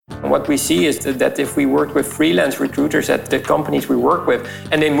what we see is that if we work with freelance recruiters at the companies we work with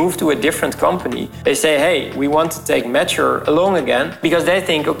and they move to a different company, they say, hey, we want to take MatcHR along again because they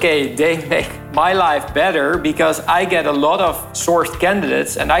think, okay, they make my life better because I get a lot of sourced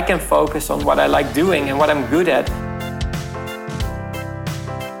candidates and I can focus on what I like doing and what I'm good at.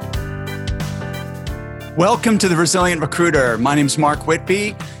 Welcome to The Resilient Recruiter. My name is Mark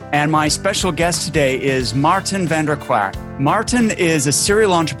Whitby, and my special guest today is Maarten van der Kwaak. Maarten is a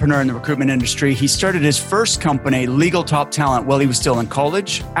serial entrepreneur in the recruitment industry. He started his first company, Legal Top Talent, while he was still in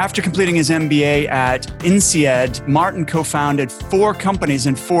college. After completing his MBA at INSEAD, Maarten co-founded 4 companies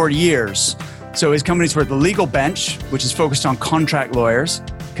in 4 years. So his companies were The Legal Bench, which is focused on contract lawyers,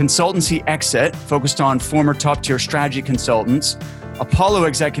 ConsultancyExit, focused on former top-tier strategy consultants, Apollo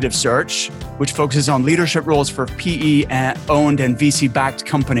Executive Search, which focuses on leadership roles for PE-owned and VC-backed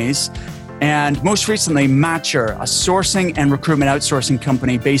companies, and most recently, MatcHR, a sourcing and recruitment outsourcing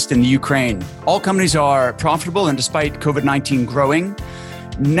company based in the Ukraine. All companies are profitable and despite COVID-19 growing.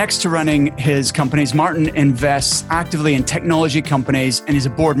 Next to running his companies, Maarten invests actively in technology companies and is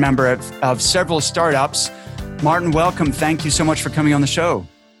a board member of several startups. Maarten, welcome. Thank you so much for coming on the show.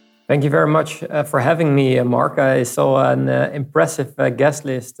 Thank you very much for having me, Mark. I saw an impressive guest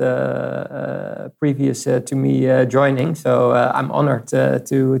list previous to me joining, so I'm honored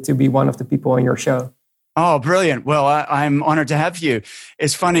to be one of the people on your show. Oh, brilliant. Well, I'm honored to have you.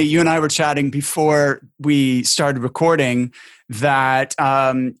 It's funny, you and I were chatting before we started recording that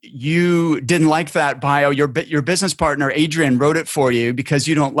you didn't like that bio. Your business partner, Adrian, wrote it for you because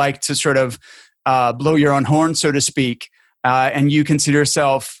you don't like to sort of blow your own horn, so to speak, and you consider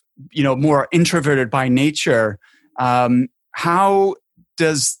yourself more introverted by nature. How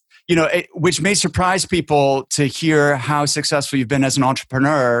does, which may surprise people to hear how successful you've been as an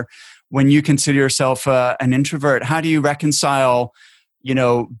entrepreneur when you consider yourself an introvert. How do you reconcile,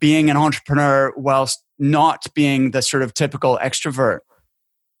 being an entrepreneur whilst not being the sort of typical extrovert?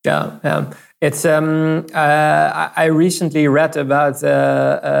 Yeah. It's I recently read about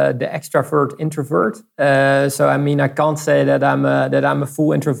the extrovert introvert. So I can't say that I'm a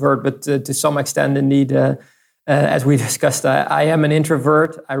full introvert, but to some extent, indeed, as we discussed, I am an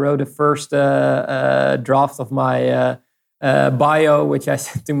introvert. I wrote a first draft of my bio, which I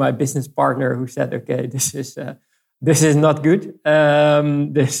sent to my business partner, who said, "Okay, this is not good.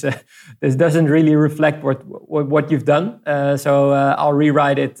 This doesn't really reflect what you've done. So I'll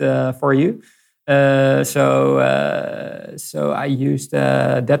rewrite it for you." So I used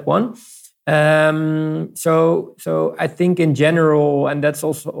that one. So I think in general, and that's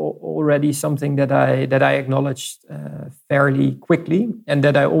also already something that I acknowledged fairly quickly, and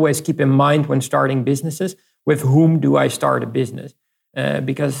that I always keep in mind when starting businesses. With whom do I start a business?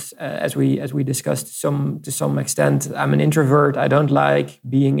 Because as we discussed to some extent, I'm an introvert. I don't like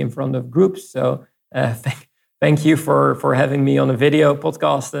being in front of groups. So thank you for having me on a video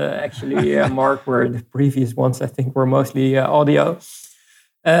podcast. Actually, Mark, where the previous ones I think were mostly audio.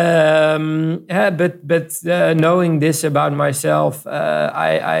 But knowing this about myself,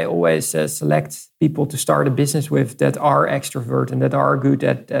 I always select people to start a business with that are extrovert and that are good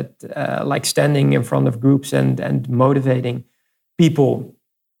at like standing in front of groups and motivating people.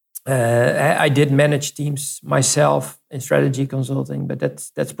 I did manage teams myself in strategy consulting, but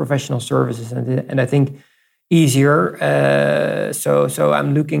that's professional services, and I think easier. So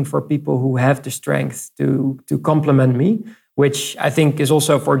I'm looking for people who have the strength to complement me, which I think is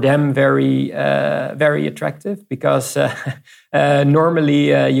also for them very very attractive, because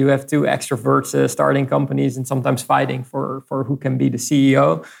normally you have 2 extroverts starting companies and sometimes fighting for who can be the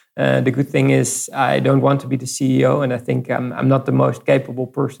CEO. The good thing is I don't want to be the CEO, and I think I'm not the most capable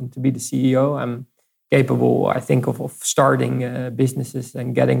person to be the CEO. I'm capable, I think, of starting businesses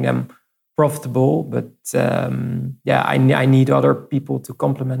and getting them profitable. But I need other people to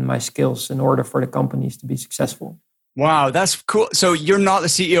complement my skills in order for the companies to be successful. Wow, that's cool. So you're not the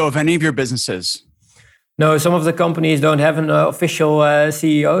CEO of any of your businesses? No, some of the companies don't have an official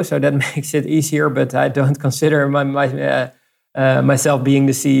CEO, so that makes it easier. But I don't consider myself being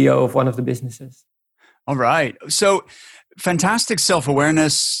the CEO of one of the businesses. All right. So fantastic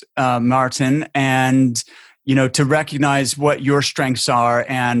self-awareness, Maarten, and to recognize what your strengths are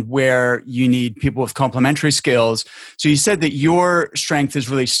and where you need people with complementary skills. So you said that your strength is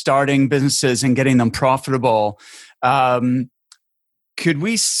really starting businesses and getting them profitable. Could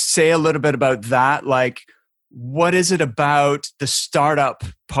we say a little bit about that? Like, what is it about the startup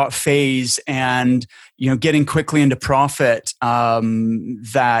phase and getting quickly into profit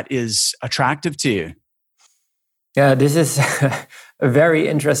that is attractive to you? Yeah, this is a very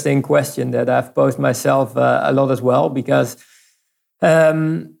interesting question that I've posed myself a lot as well, because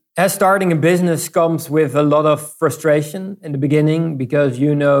As starting a business comes with a lot of frustration in the beginning because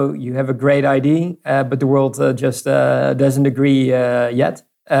you have a great idea, but the world just doesn't agree yet.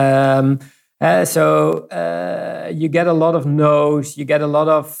 So you get a lot of no's, you get a lot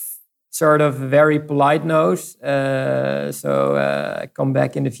of sort of very polite no's. Come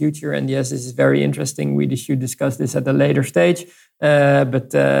back in the future, and yes, this is very interesting. We should discuss this at a later stage.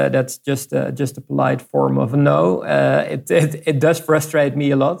 But that's just a polite form of a no. It does frustrate me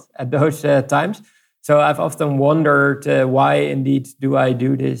a lot at those times. So I've often wondered why indeed do I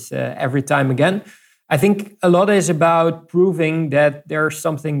do this every time again. I think a lot is about proving that there's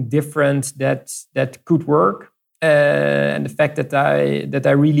something different that could work. And the fact that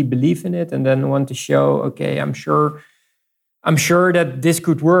I really believe in it, and then want to show, okay, I'm sure that this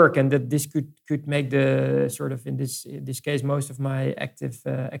could work, and that this could make the sort of in this case most of my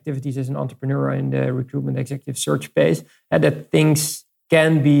activities as an entrepreneur in the recruitment executive search space, and that things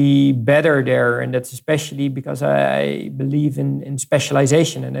can be better there, and that's especially because I believe in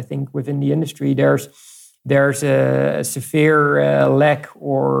specialization, and I think within the industry there's a severe lack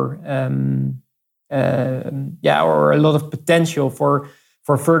or a lot of potential for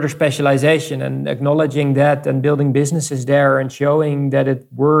further specialization, and acknowledging that and building businesses there and showing that it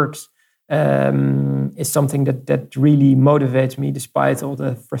works is something that really motivates me despite all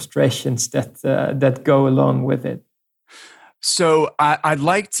the frustrations that go along with it. So I'd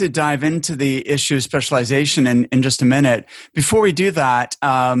like to dive into the issue of specialization in just a minute. Before we do that,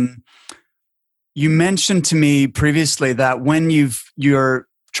 you mentioned to me previously that when you're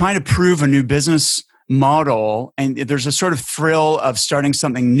trying to prove a new business model, and there's a sort of thrill of starting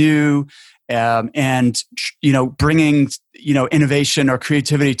something new, and bringing innovation or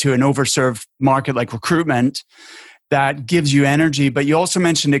creativity to an overserved market like recruitment, that gives you energy. But you also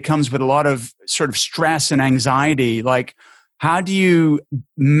mentioned it comes with a lot of sort of stress and anxiety. Like, how do you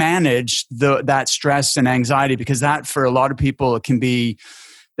manage that stress and anxiety? Because that, for a lot of people, can be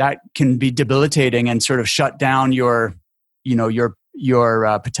debilitating and sort of shut down your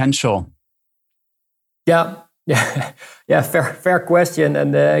potential. Yeah. Fair question.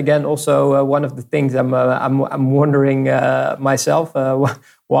 And again, also one of the things I'm wondering myself.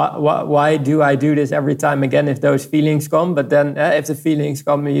 Why do I do this every time again if those feelings come? But then, if the feelings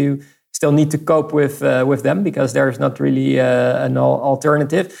come, you still need to cope with them because there's not really an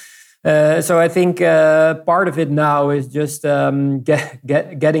alternative. So I think part of it now is just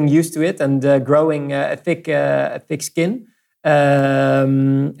getting used to it and growing a thick skin.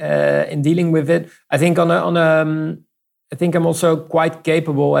 In dealing with it, I think I think I'm also quite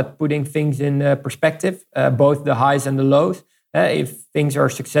capable at putting things in perspective, both the highs and the lows. If things are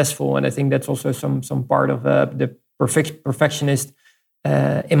successful, and I think that's also some part of the perfectionist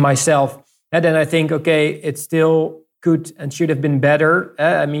in myself. And then I think, okay, it still could and should have been better.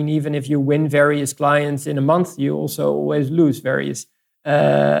 I mean, even if you win various clients in a month, you also always lose various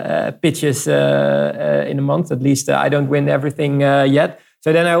pitches in a month. At least I don't win everything yet.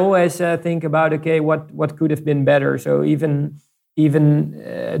 So then I always think about, okay, what could have been better? So even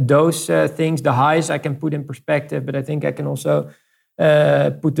those things, the highs I can put in perspective, but I think I can also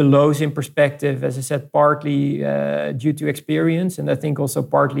put the lows in perspective, as I said, partly due to experience, and I think also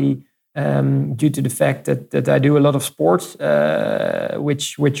partly due to the fact that I do a lot of sports,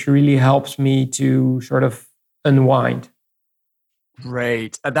 which really helps me to sort of unwind.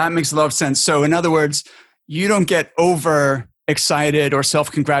 Great. That makes a lot of sense. So in other words, you don't get over excited or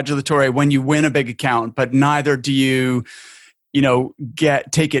self-congratulatory when you win a big account, but neither do you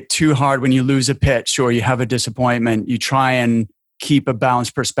take it too hard when you lose a pitch or you have a disappointment. You try and keep a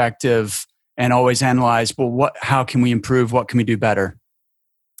balanced perspective and always analyze, well, how can we improve? What can we do better?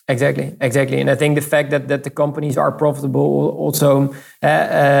 Exactly. And I think the fact that the companies are profitable also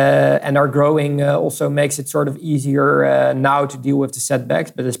and are growing also makes it sort of easier now to deal with the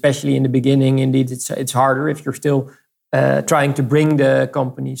setbacks. But especially in the beginning, indeed, it's harder if you're still trying to bring the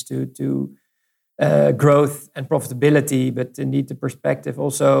companies to growth and profitability. But indeed, the perspective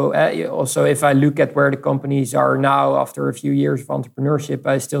also if I look at where the companies are now after a few years of entrepreneurship,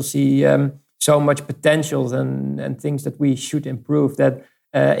 I still see so much potential and things that we should improve that.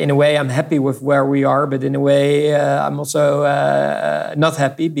 In a way, I'm happy with where we are, but in a way, I'm also not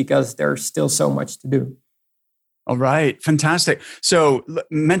happy because there's still so much to do. All right. Fantastic. So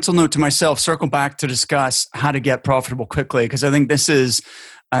mental note to myself, circle back to discuss how to get profitable quickly, because I think this is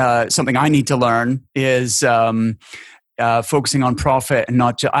something I need to learn is focusing on profit and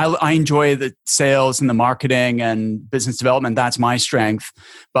not just, I enjoy the sales and the marketing and business development. That's my strength.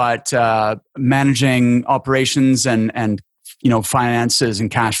 But managing operations and finances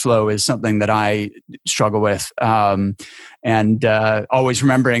and cash flow is something that I struggle with. And always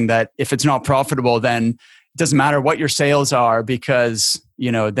remembering that if it's not profitable, then it doesn't matter what your sales are, because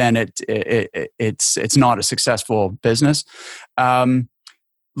then it's not a successful business.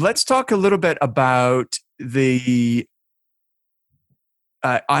 Let's talk a little bit about the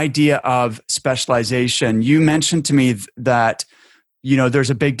idea of specialization. You mentioned to me that there's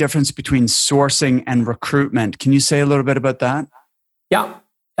a big difference between sourcing and recruitment. Can you say a little bit about that? Yeah.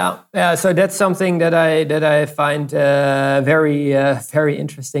 So that's something that I find very very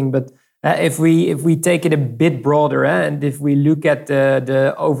interesting. But if we take it a bit broader, and if we look at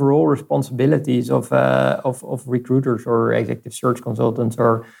the overall responsibilities of recruiters or executive search consultants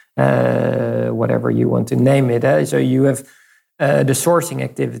or whatever you want to name it, so you have the sourcing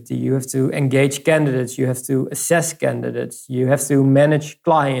activity, you have to engage candidates, you have to assess candidates, you have to manage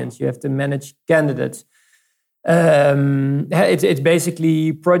clients, you have to manage candidates. It's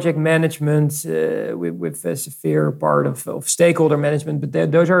basically project management with a severe part of stakeholder management,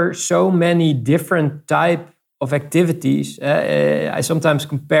 but those are so many different type of activities. I sometimes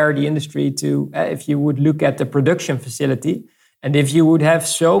compare the industry to if you would look at the production facility. And if you would have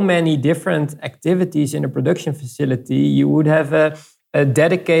so many different activities in a production facility, you would have a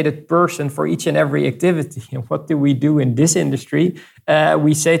dedicated person for each and every activity. And what do we do in this industry?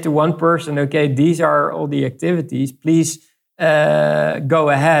 We say to one person, okay, these are all the activities. Please go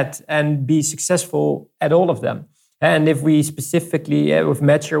ahead and be successful at all of them. And if we specifically, with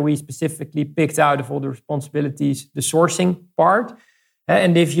MatcHR, we specifically picked out of all the responsibilities, the sourcing part.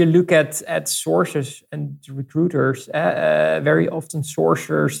 And if you look at sources and recruiters, very often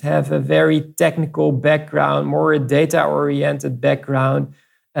sourcers have a very technical background, more a data-oriented background.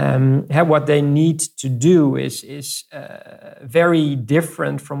 What they need to do is very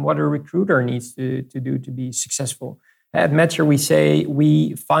different from what a recruiter needs to do to be successful. At MatcHR, we say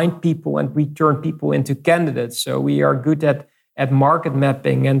we find people and we turn people into candidates. So we are good at market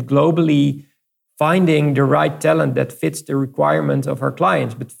mapping and globally finding the right talent that fits the requirements of our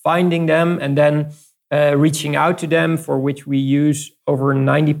clients, but finding them and then reaching out to them, for which we use over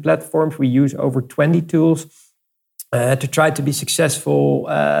 90 platforms. We use over 20 tools to try to be successful.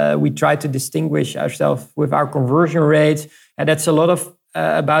 We try to distinguish ourselves with our conversion rates. And that's a lot of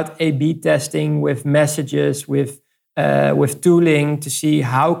about A/B testing with messages, with tooling to see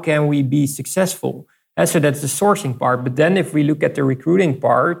how can we be successful. So that's the sourcing part. But then if we look at the recruiting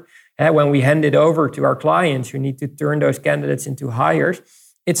part, when we hand it over to our clients who need to turn those candidates into hires,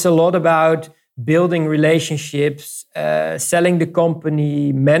 it's a lot about building relationships, selling the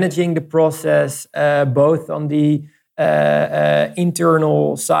company, managing the process, both on the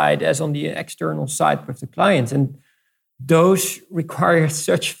internal side as on the external side with the clients. And those require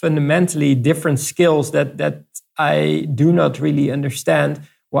such fundamentally different skills that I do not really understand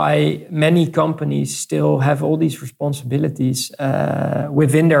why many companies still have all these responsibilities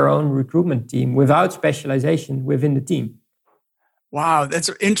within their own recruitment team without specialization within the team. Wow, that's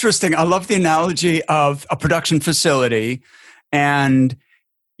interesting. I love the analogy of a production facility and,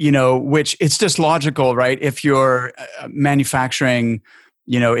 which it's just logical, right? If you're manufacturing,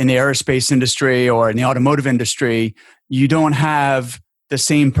 in the aerospace industry or in the automotive industry, you don't have the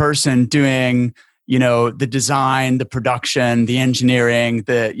same person doing the design, the production, the engineering,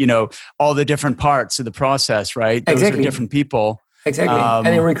 all the different parts of the process, right? Those Exactly. are different people. Exactly. And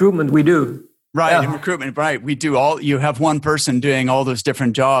in recruitment, we do. Right. Yeah. In recruitment, right. We do you have one person doing all those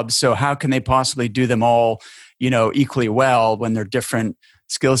different jobs. So how can they possibly do them all, equally well when they're different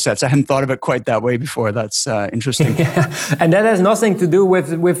skill sets? I hadn't thought of it quite that way before. That's interesting. Yeah. And that has nothing to do with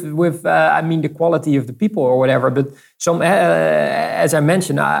the quality of the people or whatever. But as I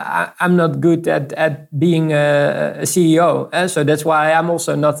mentioned, I'm not good at being a CEO. So that's why I'm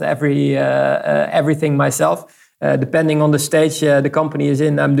also not everything myself. Depending on the stage the company is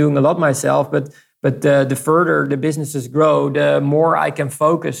in, I'm doing a lot myself. But the further the businesses grow, the more I can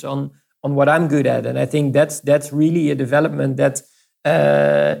focus on what I'm good at. And I think that's really a development that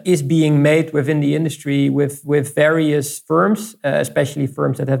is being made within the industry with various firms, especially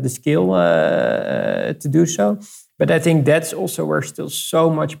firms that have the skill to do so. But I think that's also where still so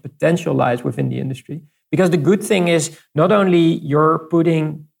much potential lies within the industry. Because the good thing is not only you're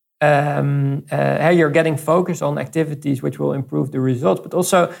putting, you're getting focused on activities which will improve the results, but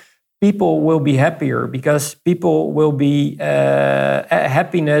also people will be happier because people will be,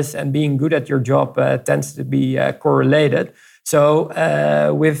 happiness and being good at your job tends to be correlated. So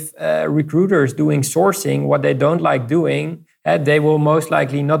with recruiters doing sourcing, what they don't like doing, they will most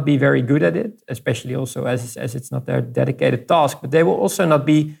likely not be very good at it, especially also as it's not their dedicated task, but they will also not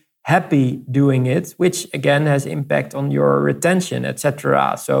be happy doing it, which again has impact on your retention,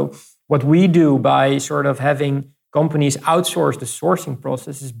 etc. So what we do by sort of having companies outsource the sourcing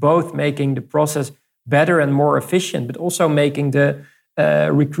process is both making the process better and more efficient, but also making the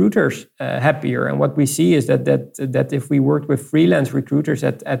recruiters happier. And what we see is that if we work with freelance recruiters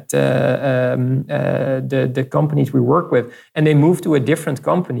at the companies we work with, and they move to a different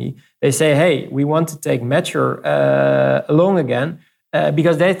company, they say, hey, we want to take MatcHR along again,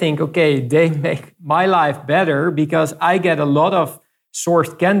 because they think, okay, they make my life better because I get a lot of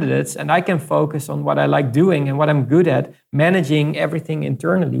sourced candidates and I can focus on what I like doing and what I'm good at, managing everything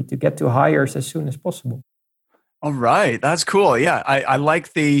internally to get to hires as soon as possible. All right. That's cool. Yeah, I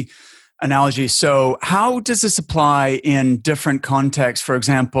like the analogy. So how does this apply in different contexts? For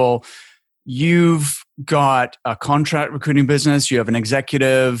example, you've got a contract recruiting business, you have an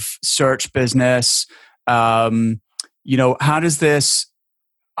executive search business. How does this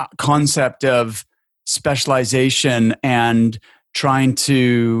concept of specialization and trying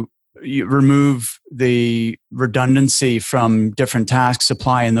to remove the redundancy from different tasks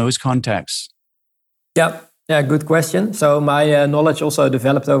apply in those contexts? Yeah, good question. So my knowledge also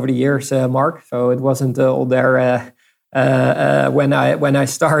developed over the years, Mark. So it wasn't all there when I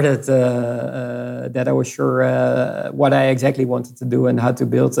started that I was sure what I exactly wanted to do and how to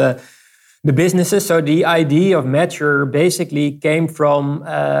build the businesses. So the idea of MatcHR basically came from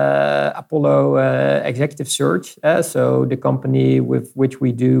Apollo Executive Search. So the company with which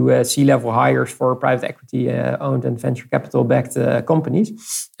we do C-level hires for private equity owned and venture capital backed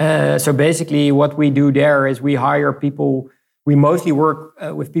companies. So basically what we do there is we hire people. We mostly work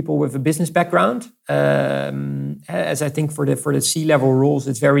with people with a business background. As I think for the C-level roles,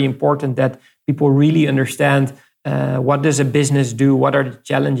 it's very important that people really understand what does a business do? What are the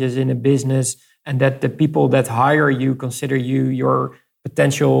challenges in a business? And that the people that hire you consider you your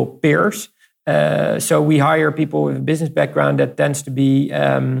potential peers. So we hire people with a business background that tend to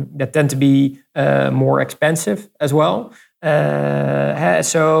be more expensive as well.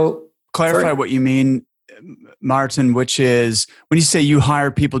 So clarify what you mean, Maarten, which is when you say you hire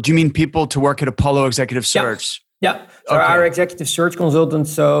people, do you mean people to work at Apollo Executive Search? Yeah. So our executive search consultant.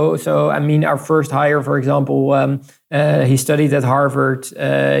 So I mean, our first hire, for example, he studied at Harvard.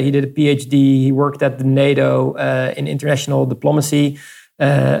 He did a PhD. He worked at the NATO in international diplomacy.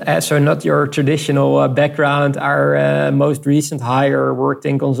 So not your traditional background. Our most recent hire worked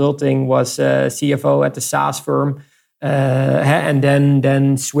in consulting, was CFO at the SaaS firm, and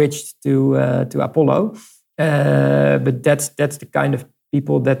then switched to Apollo. But that's the kind of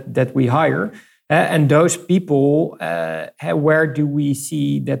people that we hire. And those people, where do we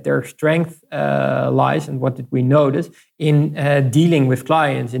see that their strength lies, and what did we notice in dealing with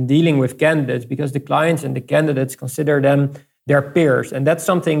clients, in dealing with candidates? Because the clients and the candidates consider them their peers, and that's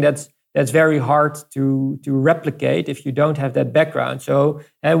something that's very hard to replicate if you don't have that background. So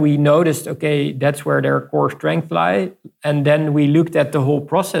we noticed, okay, that's where their core strength lie, and then we looked at the whole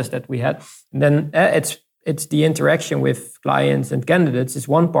process that we had. And then it's the interaction with clients and candidates is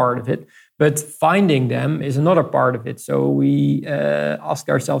one part of it. But finding them is another part of it. So we ask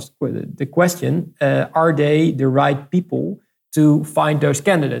ourselves the question, are they the right people to find those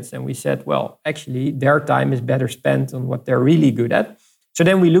candidates? And we said, well, actually, their time is better spent on what they're really good at. So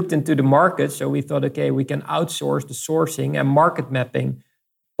then we looked into the market. So we thought, okay, we can outsource the sourcing and market mapping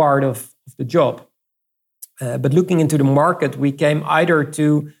part of the job. But looking into the market, we came either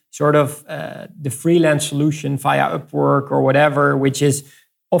to sort of the freelance solution via Upwork or whatever, which is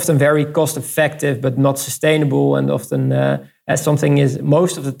often very cost effective, but not sustainable. And often as something is,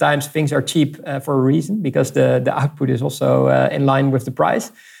 most of the times things are cheap for a reason, because the output is also in line with the price.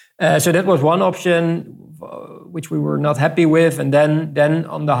 So that was one option, which we were not happy with. And then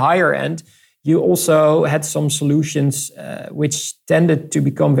on the higher end, you also had some solutions which tended to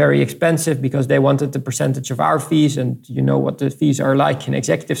become very expensive because they wanted the percentage of our fees, and you know what the fees are like in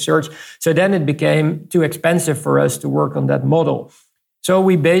executive search. So then it became too expensive for us to work on that model. So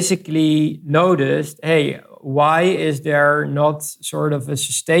we basically noticed, hey, why is there not sort of a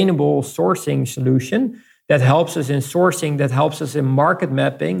sustainable sourcing solution that helps us in sourcing, that helps us in market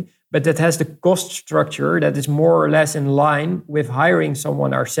mapping, but that has the cost structure that is more or less in line with hiring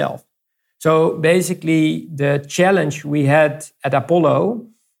someone ourselves? So basically, the challenge we had at Apollo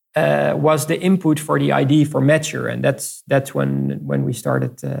was the input for the ID for MatcHR, and that's when we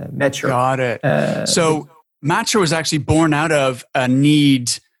started MatcHR. Got it. So MatcHR was actually born out of a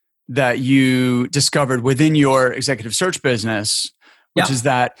need that you discovered within your executive search business, which is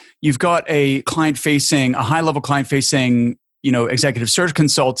that you've got a high-level client-facing executive search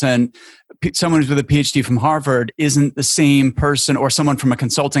consultant, someone who's with a PhD from Harvard isn't the same person, or someone from a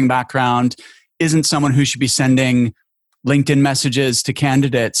consulting background isn't someone who should be sending LinkedIn messages to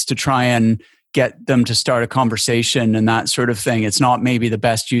candidates to try and get them to start a conversation and that sort of thing. It's not maybe the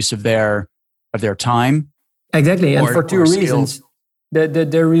best use of their time. Exactly, and for two reasons.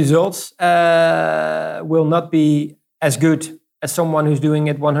 The results will not be as good as someone who's doing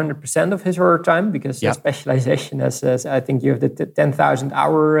it 100% of his or her time, because specialization has, I think you have the 10,000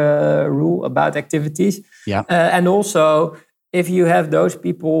 hour rule about activities. Yeah. And also, if you have those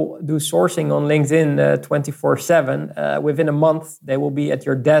people do sourcing on LinkedIn 24/7, within a month, they will be at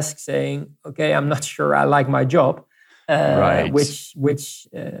your desk saying, okay, I'm not sure I like my job. Right. Which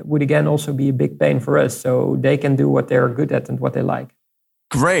would again also be a big pain for us. So they can do what they're good at and what they like.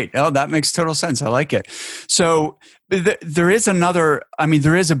 Great. Oh, that makes total sense. I like it. So there is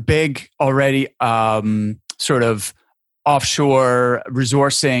a big already sort of offshore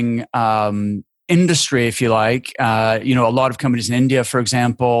resourcing industry, if you like. A lot of companies in India, for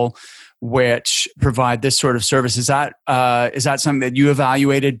example, which provide this sort of service. Is that something that you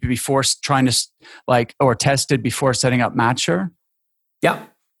evaluated before trying to or tested before setting up MatcHR?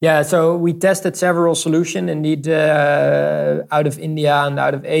 Yeah. So we tested several solutions indeed out of India and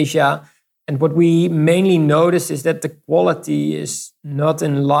out of Asia. And what we mainly noticed is that the quality is not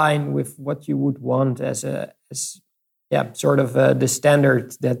in line with what you would want as the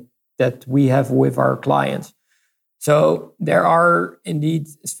standard that we have with our clients. So there are indeed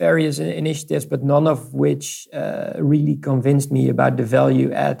various initiatives, but none of which really convinced me about the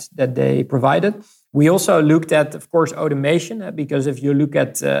value add that they provided. We also looked at, of course, automation, because if you look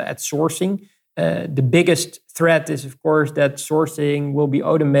at sourcing, the biggest threat is, of course, that sourcing will be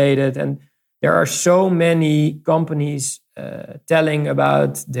automated. And there are so many companies telling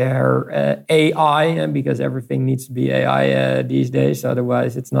about their AI, because everything needs to be AI these days,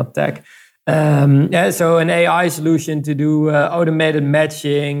 otherwise it's not tech. So an AI solution to do automated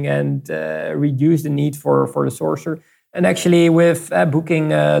matching and reduce the need for the sourcer. And actually with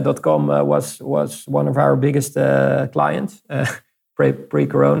Booking.com was one of our biggest clients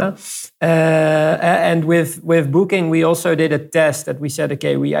pre-corona. And with Booking, we also did a test that we said,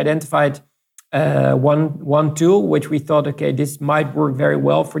 okay, we identified one tool, which we thought, okay, this might work very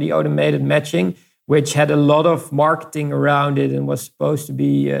well for the automated matching, which had a lot of marketing around it and was supposed to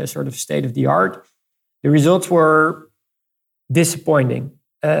be sort of state of the art. The results were disappointing.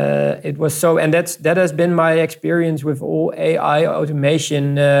 It was so, and that has been my experience with all AI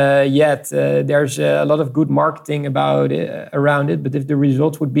automation. There's a lot of good marketing around it, but if the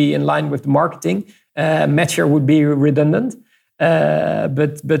results would be in line with the marketing, MatcHR would be redundant.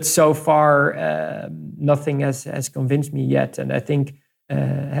 But so far, nothing has convinced me yet, and I think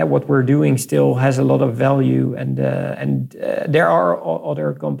what we're doing still has a lot of value. And there are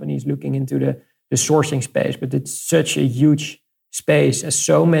other companies looking into the sourcing space, but it's such a huge space, as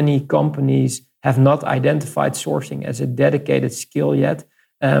so many companies have not identified sourcing as a dedicated skill yet.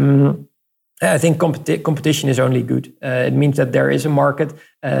 I think competition is only good. It means that there is a market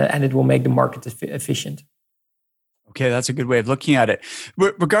and it will make the market efficient. Okay, that's a good way of looking at it.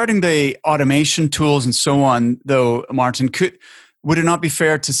 Regarding the automation tools and so on, though, Maarten, would it not be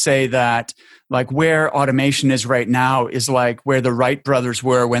fair to say that where automation is right now is where the Wright brothers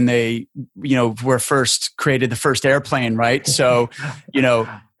were when they, were first created the first airplane, right? So,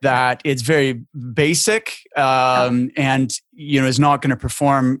 that it's very basic and, is not going to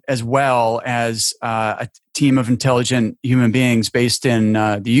perform as well as a team of intelligent human beings based in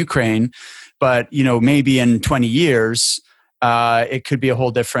the Ukraine. But, maybe in 20 years, it could be a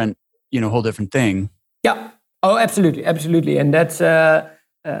whole different thing. Yeah. Oh, absolutely. And that's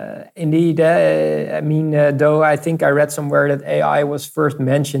indeed, though I think I read somewhere that AI was first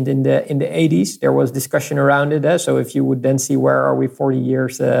mentioned in the 80s, there was discussion around it. So if you would then see where are we 40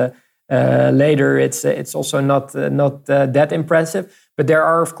 years later, it's also not that impressive. But there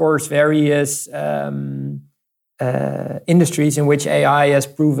are, of course, various industries in which AI has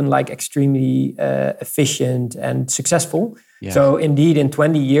proven extremely efficient and successful. Yeah. So indeed, in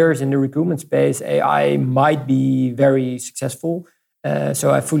 20 years in the recruitment space, AI might be very successful. So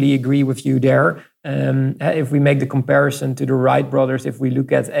I fully agree with you there. If we make the comparison to the Wright brothers, if we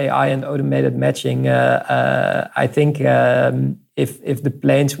look at AI and automated matching, I think if the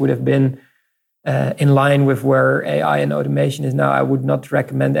planes would have been in line with where AI and automation is now, I would not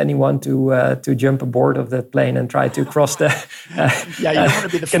recommend anyone to jump aboard of that plane and try to cross the. You don't want to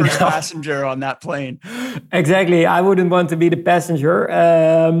be the first passenger on that plane. Exactly, I wouldn't want to be the passenger.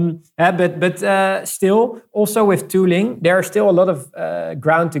 But still, also with tooling, there are still a lot of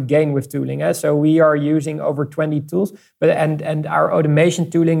ground to gain with tooling. So we are using over 20 tools, and our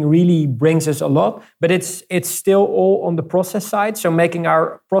automation tooling really brings us a lot. But it's still all on the process side, so making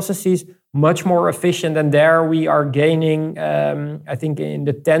our processes much more efficient, and there we are gaining, I think, in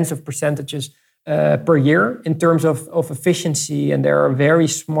the tens of percentages per year in terms of efficiency. And there are very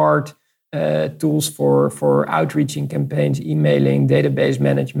smart tools for outreaching campaigns, emailing, database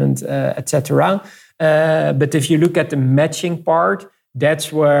management, etc. But if you look at the matching part,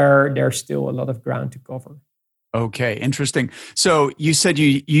 that's where there's still a lot of ground to cover. Okay, interesting. So you said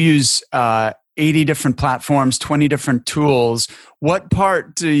you use 80 different platforms, 20 different tools. What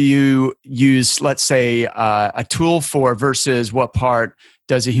part do you use, let's say, a tool for versus what part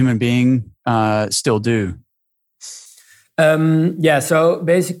does a human being still do? So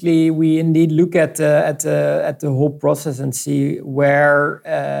basically we indeed look at the whole process and see where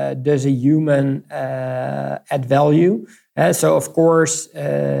does a human add value. So of course,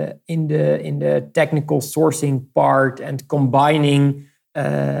 in the technical sourcing part and combining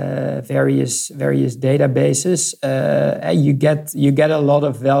various databases, you get a lot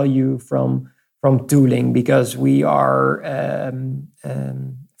of value from tooling, because we are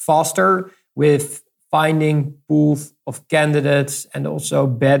faster with finding pools of candidates and also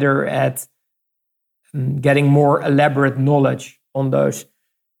better at getting more elaborate knowledge on those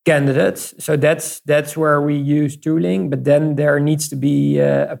candidates. So that's where we use tooling. But then there needs to be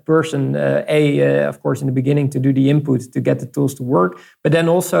a person, of course, in the beginning to do the input to get the tools to work, but then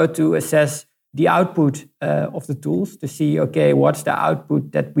also to assess the output of the tools to see, okay, what's the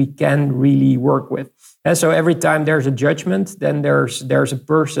output that we can really work with. And so every time there's a judgment, then there's a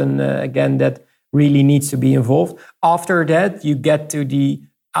person, again, that really needs to be involved. After that, you get to the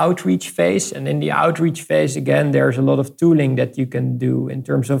outreach phase. And in the outreach phase, again, there's a lot of tooling that you can do in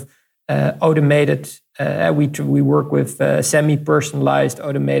terms of automated. We work with semi-personalized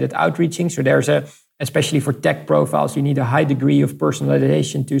automated outreaching. So there's especially for tech profiles, you need a high degree of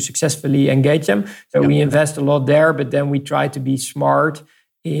personalization to successfuly engage them. So we invest a lot there, but then we try to be smart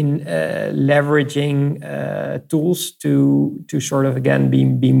in leveraging tools to sort of, again,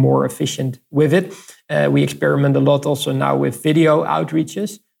 be more efficient with it. We experiment a lot also now with video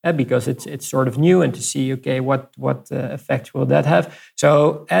outreaches because it's sort of new, and to see, okay, what effects will that have?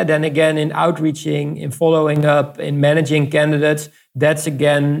 So then again, in outreaching, in following up, in managing candidates, that's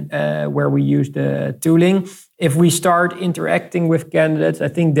again where we use the tooling. If we start interacting with candidates, I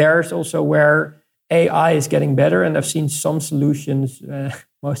think there's also where AI is getting better, and I've seen some solutions,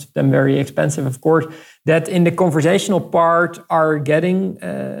 most of them very expensive, of course, that in the conversational part are getting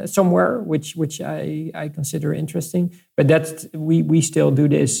somewhere, which I consider interesting. But that's we still do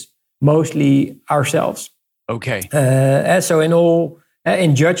this mostly ourselves. Okay. So in all,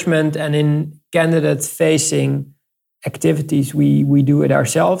 in judgment and in candidate-facing activities, we do it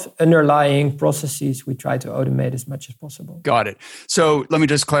ourselves. Underlying processes, we try to automate as much as possible. Got it. So let me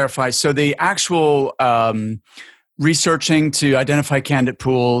just clarify. So the actual researching to identify candidate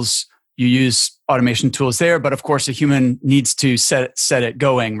pools, you use automation tools there, but of course a human needs to set it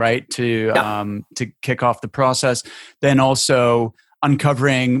going, right? To kick off the process. Then also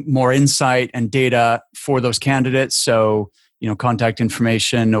uncovering more insight and data for those candidates. So, contact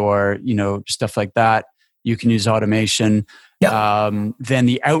information or, stuff like that. You can use automation. Then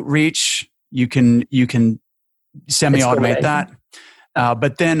the outreach, you can semi-automate that.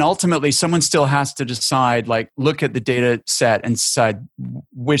 But then ultimately, someone still has to decide, look at the data set and decide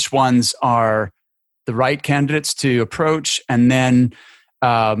which ones are the right candidates to approach, and then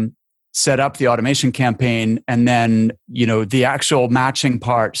set up the automation campaign. And then, the actual matching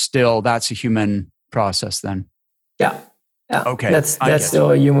part, still, that's a human process then. Yeah. Okay. That's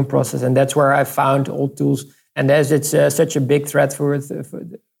still a human process. And that's where I found all tools. And as it's such a big threat for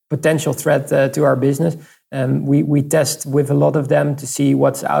potential threat to our business, we test with a lot of them to see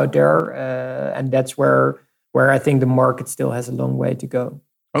what's out there. And that's where I think the market still has a long way to go.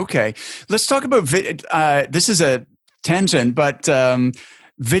 Okay. Let's talk about this is a tangent, but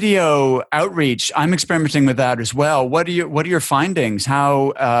video outreach. I'm experimenting with that as well. What are your findings?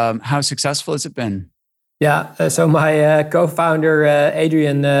 How successful has it been? Yeah, so my co-founder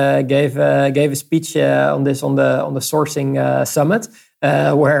Adrian gave a speech on this on the sourcing summit,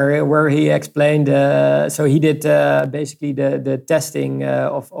 where he explained. So he did basically the testing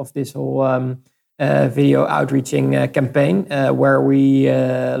of this whole video outreaching campaign where we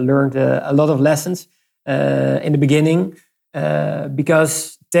learned a lot of lessons in the beginning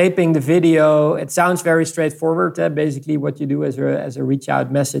because taping the video, it sounds very straightforward. Basically, what you do as a reach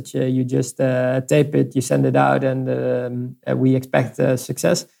out message, you just tape it, you send it out, and we expect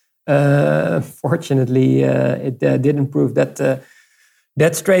success. Fortunately, it didn't prove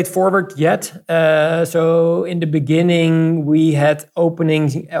that straightforward yet. So in the beginning, we had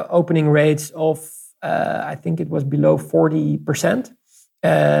opening rates of I think it was below 40%.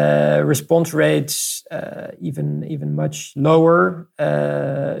 Response rates even much lower.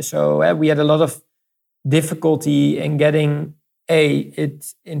 So we had a lot of difficulty in getting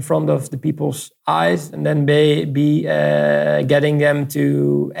it in front of the people's eyes, and then B, getting them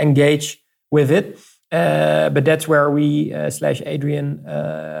to engage with it. But that's where we / Adrian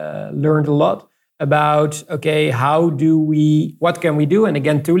learned a lot about, okay, what can we do? And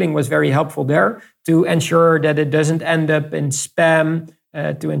again, tooling was very helpful there to ensure that it doesn't end up in spam,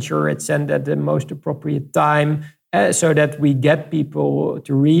 to ensure it's sent at the most appropriate time, so that we get people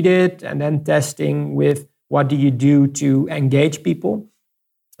to read it, and then testing with what do you do to engage people.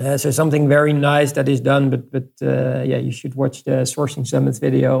 So something very nice that is done, but you should watch the Sourcing Summit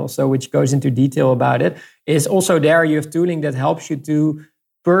video also, which goes into detail about it. Is also there you have tooling that helps you to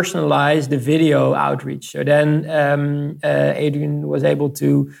personalize the video outreach. So then Adrian was able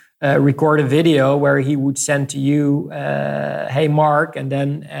to record a video where he would send to you, hey, Mark, and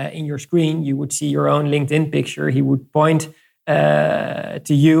then in your screen, you would see your own LinkedIn picture. He would point to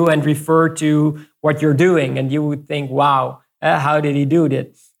you and refer to what you're doing. And you would think, wow, how did he do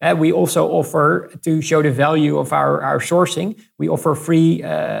that? We also offer, to show the value of our sourcing, we offer free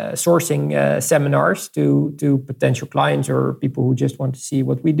sourcing seminars to potential clients or people who just want to see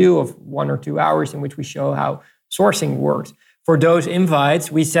what we do, of 1 or 2 hours in which we show how sourcing works. For those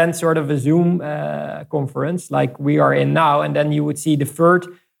invites, we send sort of a Zoom conference like we are in now, and then you would see the third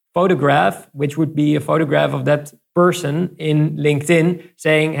photograph, which would be a photograph of that person in LinkedIn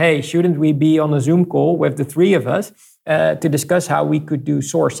saying, hey, shouldn't we be on a Zoom call with the three of us to discuss how we could do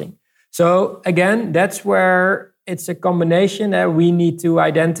sourcing? So again, that's where it's a combination. We need to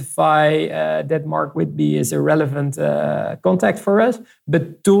identify that Mark Whitby is a relevant contact for us,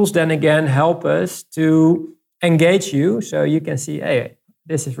 but tools then again help us to engage you so you can see, hey,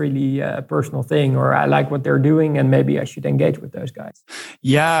 this is really a personal thing, or I like what they're doing and maybe I should engage with those guys.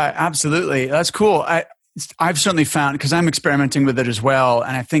 Yeah, absolutely. That's cool. I've certainly found, because I'm experimenting with it as well,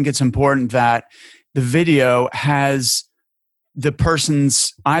 and I think it's important that the video has the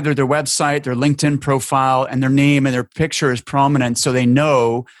person's, either their website, their LinkedIn profile, and their name and their picture is prominent so they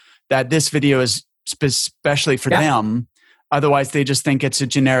know that this video is especially for them. Otherwise, they just think it's a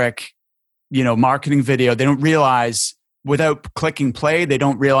generic, marketing video. They don't realize, without clicking play, they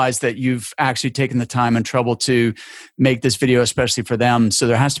don't realize that you've actually taken the time and trouble to make this video especially for them. So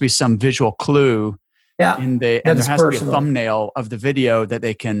there has to be some visual clue and there has to be a thumbnail of the video that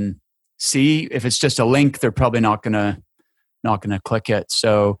they can see. If it's just a link, they're probably not gonna click it.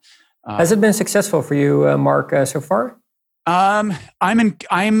 So has it been successful for you, Mark, so far? I'm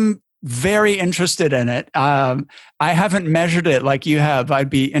very interested in it. I haven't measured it like you have.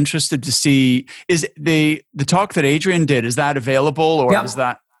 I'd be interested to see, is the talk that Adrian did, is that available, or is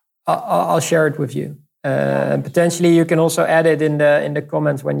that? I'll share it with you. Potentially you can also add it in the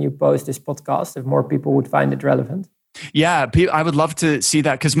comments when you post this podcast if more people would find it relevant. Yeah, I would love to see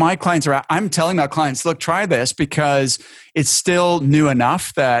that, because my clients I'm telling my clients, look, try this, because it's still new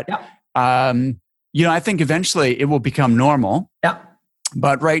enough that, I think eventually it will become normal. Yeah.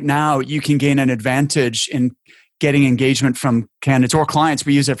 But right now you can gain an advantage in getting engagement from candidates or clients.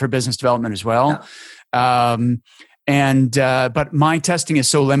 We use it for business development as well. Yeah. But my testing is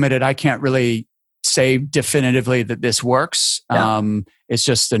so limited, I can't really say definitively that this works. Yeah. It's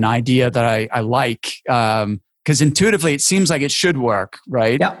just an idea that I like, because intuitively it seems like it should work,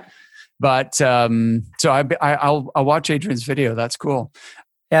 right? Yeah. But so I'll watch Adrian's video. That's cool.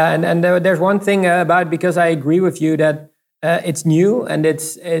 Yeah, and there's one thing about it, because I agree with you that it's new and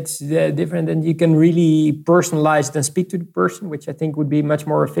it's different, and you can really personalize it and speak to the person, which I think would be much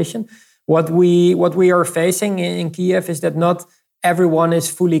more efficient. What we are facing in Kiev is that not everyone is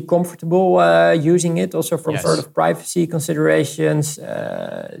fully comfortable using it, also from sort of privacy considerations.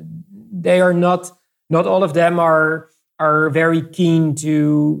 They are not all of them are very keen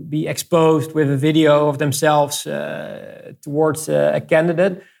to be exposed with a video of themselves towards a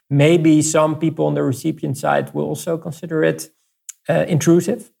candidate. Maybe some people on the recipient side will also consider it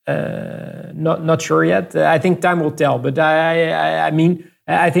intrusive. Not sure yet. I think time will tell. But I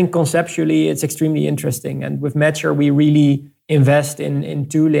think conceptually it's extremely interesting. And with MatcHR, we really invest in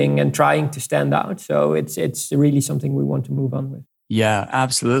tooling and trying to stand out. So it's really something we want to move on with. Yeah,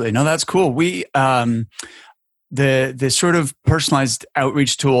 absolutely. No, that's cool. We the sort of personalized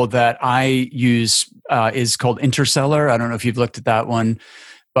outreach tool that I use is called Interseller. I don't know if you've looked at that one,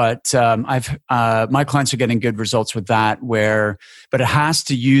 but I've my clients are getting good results with that. But it has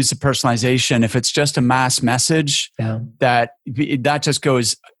to use the personalization. If it's just a mass message, that just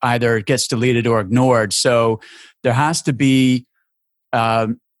goes either it gets deleted or ignored. So there has to be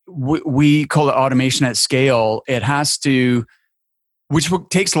we call it automation at scale. It has to. Which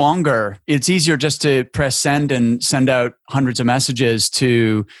takes longer. It's easier just to press send and send out hundreds of messages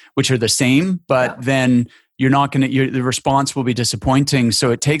which are the same, but then you're not going to, the response will be disappointing.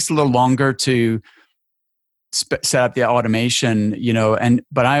 So it takes a little longer to set up the automation,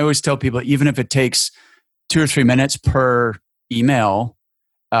 but I always tell people, even if it takes 2 or 3 minutes per email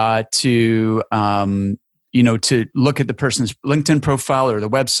to look at the person's LinkedIn profile or the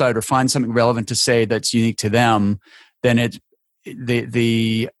website or find something relevant to say that's unique to them, then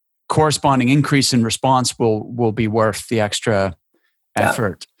the corresponding increase in response will be worth the extra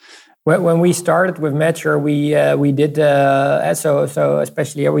effort. When we started with MatcHR, we did so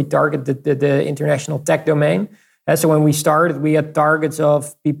especially we targeted the international tech domain. So when we started, we had targets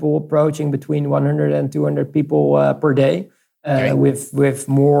of people approaching between 100 and 200 people per day, with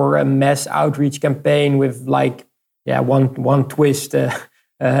more mass outreach campaign with one twist.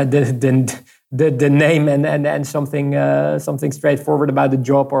 The name and something straightforward about the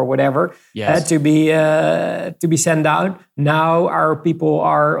job or whatever to be sent out. Now our people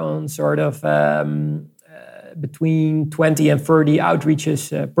are on sort of between 20 and 30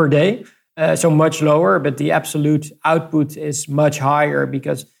 outreaches per day, so much lower, but the absolute output is much higher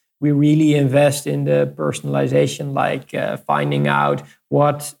because we really invest in the personalization, like finding out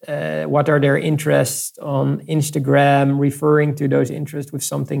what are their interests on Instagram, referring to those interests with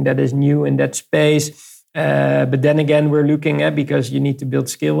something that is new in that space. But then again, we're looking at, because you need to build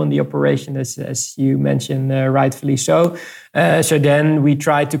skill in the operation, as you mentioned, rightfully so. So then we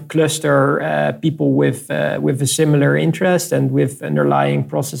try to cluster people with a similar interest and with underlying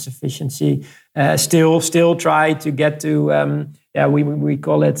process efficiency. Still try to get to we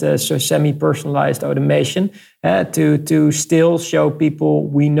call it semi-personalized automation to still show people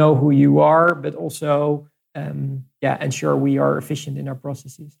we know who you are, but also ensure we are efficient in our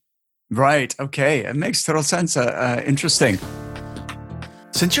processes. Right. Okay. It makes total sense. Interesting.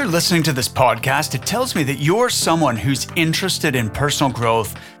 Since you're listening to this podcast, it tells me that you're someone who's interested in personal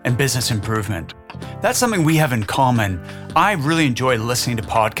growth and business improvement. That's something we have in common. I really enjoy listening to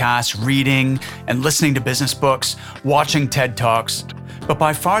podcasts, reading and listening to business books, watching TED Talks. But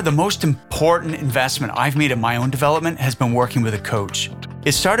by far the most important investment I've made in my own development has been working with a coach.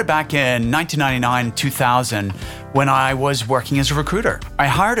 It started back in 1999, 2000, when I was working as a recruiter. I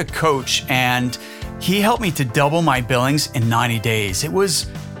hired a coach and he helped me to double my billings in 90 days.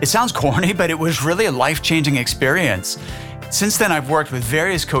 It sounds corny, but it was really a life-changing experience. Since then, I've worked with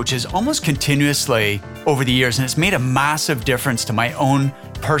various coaches almost continuously over the years, and it's made a massive difference to my own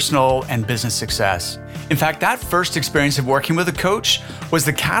personal and business success. In fact, that first experience of working with a coach was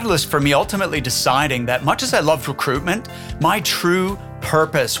the catalyst for me ultimately deciding that much as I loved recruitment, my true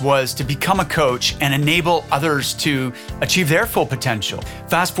purpose was to become a coach and enable others to achieve their full potential.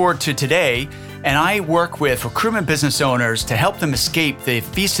 Fast forward to today, and I work with recruitment business owners to help them escape the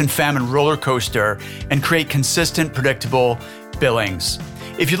feast and famine roller coaster and create consistent, predictable billings.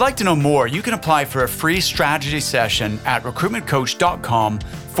 If you'd like to know more, you can apply for a free strategy session at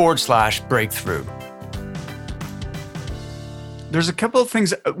recruitmentcoach.com/breakthrough. There's a couple of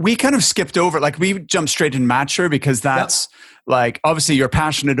things we kind of skipped over. Like we jumped straight into MatcHR because that's like, obviously you're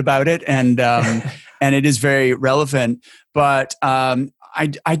passionate about it and it is very relevant. But I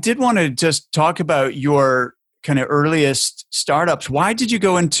did want to just talk about your kind of earliest startups. Why did you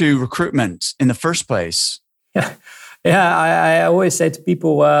go into recruitment in the first place? I always say to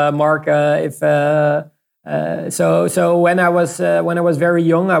people, Mark, so when I was very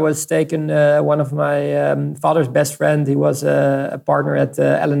young, I was taken. One of my father's best friend, he was a partner at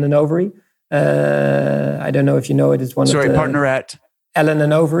Allen & Overy. I don't know if you know it. It's partner at Allen &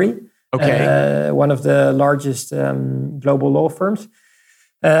 Overy. Okay, one of the largest global law firms.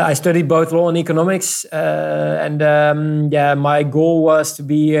 I studied both law and economics, and my goal was to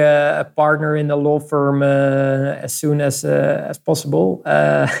be a partner in the law firm as soon as possible.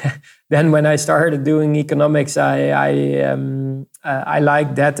 Then, when I started doing economics, I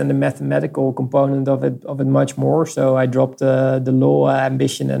liked that and the mathematical component of it much more. So I dropped the law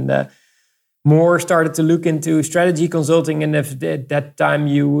ambition and more started to look into strategy consulting. And if at that time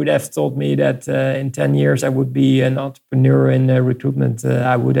you would have told me that in 10 years I would be an entrepreneur in recruitment,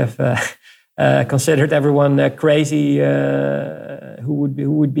 I would have considered everyone crazy who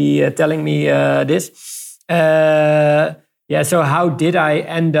would be telling me this. So how did I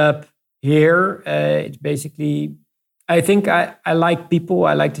end up here? It's basically, I think I like people.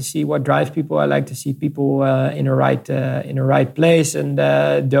 I like to see what drives people. I like to see people in a right place. And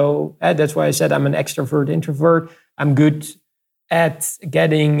that's why I said I'm an extrovert, introvert. I'm good at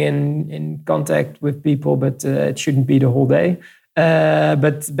getting in contact with people, but it shouldn't be the whole day.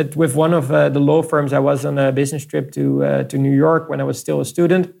 But with one of the law firms, I was on a business trip to New York when I was still a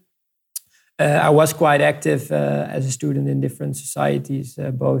student. I was quite active as a student in different societies,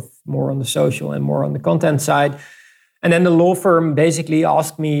 both more on the social and more on the content side. And then the law firm basically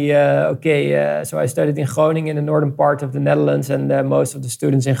asked me, so I studied in Groningen in the northern part of the Netherlands, and most of the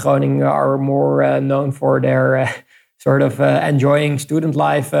students in Groningen are more known for their sort of enjoying student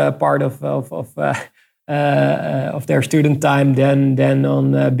life part of their student time than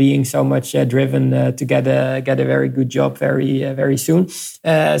on being so much driven to get a very good job very soon.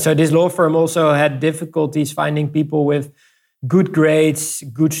 So this law firm also had difficulties finding people with good grades,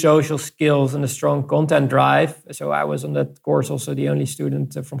 good social skills, and a strong content drive. So I was on that course also the only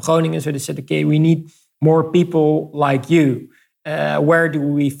student from Groningen. So they said, okay, we need more people like you. Where do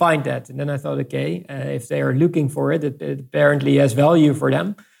we find that? And then I thought, okay, if they are looking for it, it apparently has value for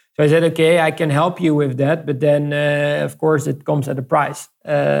them. So I said, okay, I can help you with that. But then, of course, it comes at a price.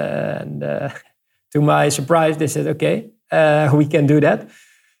 To my surprise, they said, okay, we can do that.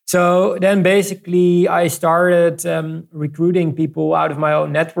 So then basically I started recruiting people out of my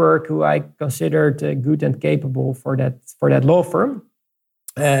own network who I considered good and capable for that law firm.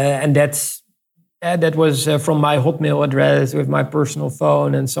 And that was from my Hotmail address with my personal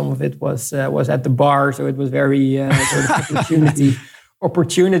phone, and some of it was at the bar. So it was very sort of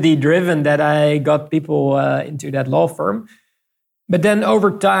opportunity driven that I got people into that law firm. But then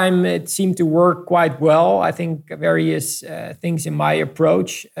over time, it seemed to work quite well. I think various things in my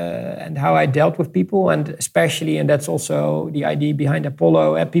approach and how I dealt with people, and especially, and that's also the idea behind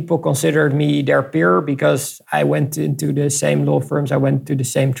Apollo, people considered me their peer because I went into the same law firms, I went to the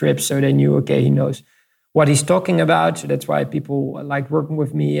same trips, so they knew, okay, he knows what he's talking about. So that's why people liked working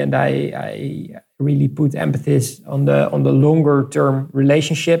with me, and I really put emphasis on the longer term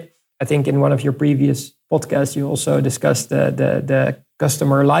relationship. I think in one of your previous podcasts, you also discussed the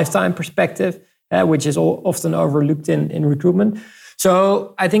customer lifetime perspective, which is often overlooked in recruitment.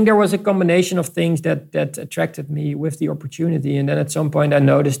 So I think there was a combination of things that attracted me with the opportunity. And then at some point I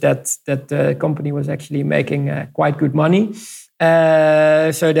noticed that the company was actually making quite good money.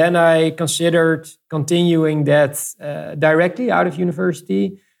 So then I considered continuing that directly out of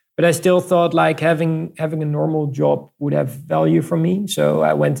university. But I still thought like having a normal job would have value for me. So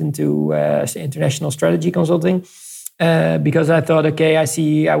I went into international strategy consulting because I thought, okay, I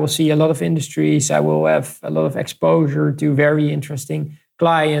will see a lot of industries. I will have a lot of exposure to very interesting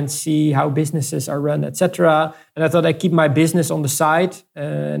clients, see how businesses are run, etc. And I thought I'd keep my business on the side.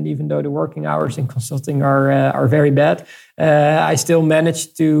 And even though the working hours in consulting are very bad, I still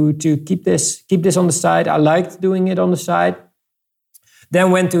managed to keep this on the side. I liked doing it on the side.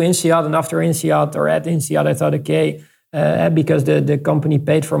 Then went to INSEAD, and after INSEAD or at INSEAD, I thought, okay, because the company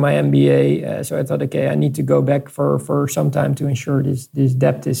paid for my MBA, so I thought, okay, I need to go back for some time to ensure this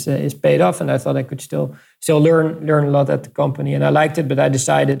debt is paid off. And I thought I could still learn a lot at the company, and I liked it. But I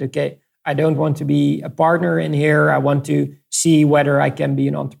decided, okay, I don't want to be a partner in here. I want to see whether I can be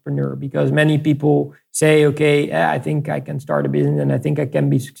an entrepreneur, because many people say, okay, I think I can start a business and I think I can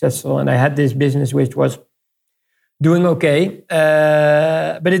be successful. And I had this business which was doing okay.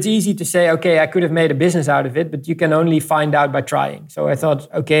 But it's easy to say, okay, I could have made a business out of it, but you can only find out by trying. So I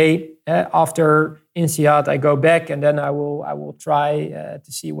thought, okay, after INSEAD, I go back and then I will try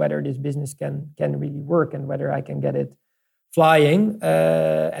to see whether this business can really work and whether I can get it flying.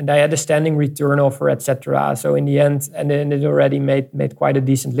 And I had a standing return offer, etc. So in the end, and then it already made quite a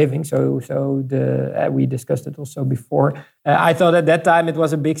decent living. So we discussed it also before. I thought at that time it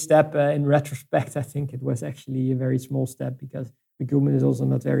was a big step. In retrospect, I think it was actually a very small step because recruitment is also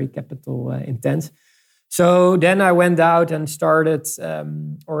not very capital intense. So then I went out and started, this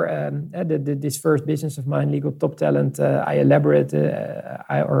first business of mine, Legal Top Talent. I elaborated,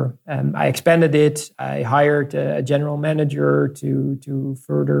 I expanded it. I hired a general manager to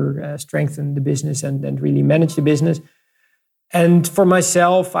further strengthen the business and really manage the business. And for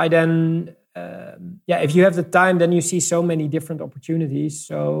myself, I then, if you have the time, then you see so many different opportunities.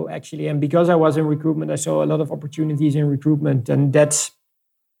 So actually, and because I was in recruitment, I saw a lot of opportunities in recruitment, and that's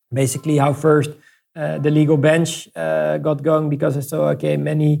basically how first the legal bench got going, because I saw, okay,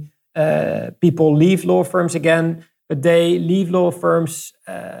 many people leave law firms again, but they leave law firms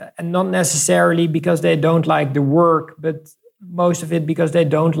and not necessarily because they don't like the work, but most of it because they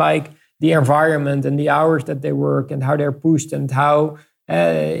don't like the environment and the hours that they work and how they're pushed, and how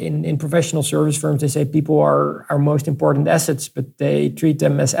in professional service firms, they say people are our most important assets, but they treat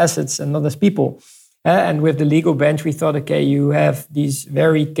them as assets and not as people. And with the legal bench, we thought, okay, you have these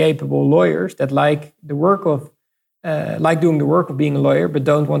very capable lawyers that like the work of, like doing the work of being a lawyer, but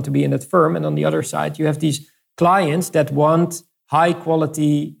don't want to be in that firm. And on the other side, you have these clients that want high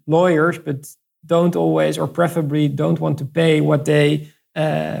quality lawyers, but don't always, or preferably don't want to pay what they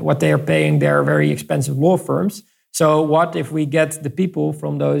are paying their very expensive law firms. So what if we get the people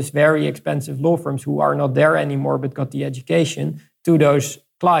from those very expensive law firms who are not there anymore, but got the education, to those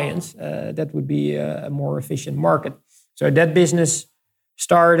clients? That would be a more efficient market. So that business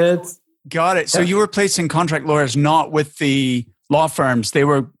started. Got it. So you were placing contract lawyers not with the law firms.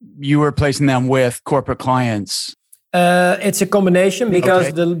 You were placing them with corporate clients. It's a combination,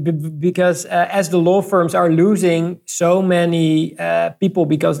 because as the law firms are losing so many people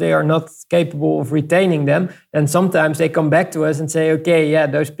because they are not capable of retaining them, and sometimes they come back to us and say, okay, yeah,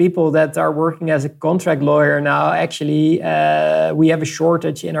 those people that are working as a contract lawyer now, actually, we have a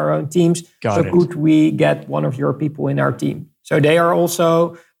shortage in our own teams. Could we get one of your people in our team? So they are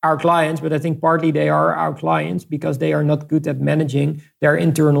also our clients, but I think partly they are our clients because they are not good at managing their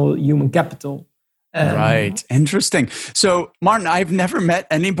internal human capital. Right. Interesting. So, Maarten, I've never met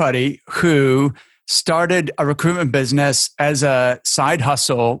anybody who started a recruitment business as a side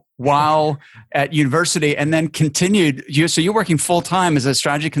hustle while at university and then continued. So you're working full time as a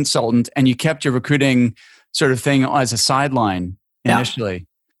strategy consultant, and you kept your recruiting sort of thing as a sideline initially.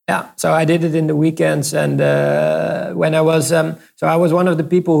 Yeah, so I did it in the weekends, and when I was, so I was one of the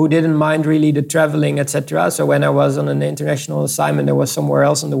people who didn't mind really the traveling, etc. So when I was on an international assignment, I was somewhere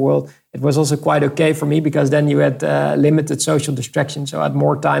else in the world. It was also quite okay for me, because then you had limited social distraction, so I had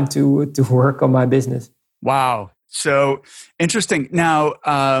more time to work on my business. Wow, so interesting. Now,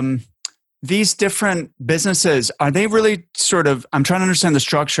 these different businesses, are they really sort of, I'm trying to understand the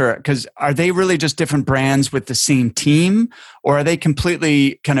structure, because are they really just different brands with the same team, or are they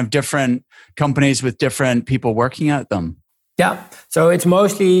completely kind of different companies with different people working at them? Yeah, so it's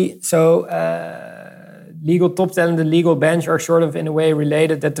mostly, legal top talent and legal bench are sort of in a way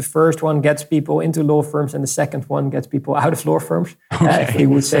related, that the first one gets people into law firms and the second one gets people out of law firms. Okay. If you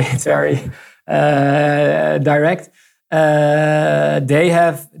would say it's very direct. They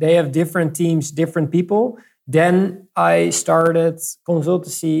have different teams, different people. Then I started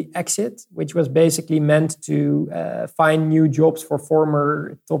ConsultancyExit, which was basically meant to find new jobs for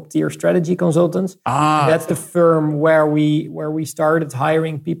former top-tier strategy consultants. That's the firm where we started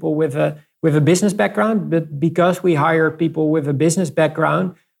hiring people with a business background. But because we hired people with a business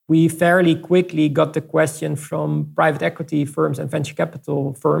background, we fairly quickly got the question from private equity firms and venture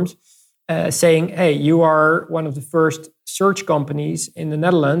capital firms, saying, hey, you are one of the first search companies in the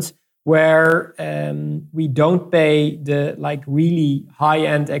Netherlands where we don't pay the really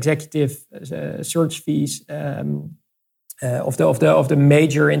high-end executive search fees of the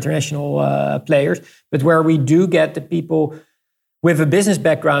major international players, but where we do get the people with a business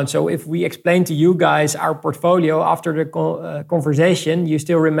background. So if we explain to you guys our portfolio after the conversation, you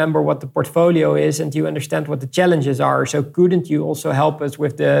still remember what the portfolio is and you understand what the challenges are. So couldn't you also help us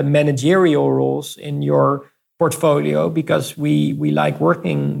with the managerial roles in your portfolio? Because we like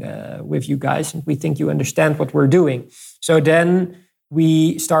working with you guys and we think you understand what we're doing. So then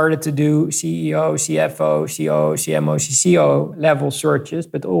we started to do CEO, CFO, COO, CMO, CCO level searches,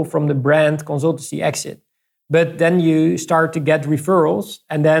 but all from the brand ConsultancyExit. But then you start to get referrals,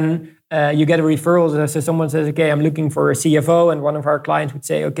 and then you get a referral. So someone says, okay, I'm looking for a CFO, and one of our clients would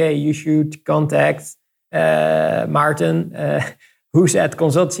say, okay, you should contact Maarten, who's at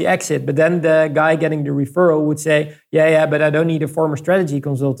ConsultancyExit. But then the guy getting the referral would say, yeah, but I don't need a former strategy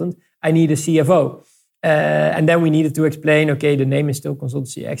consultant. I need a CFO. And then we needed to explain, okay, the name is still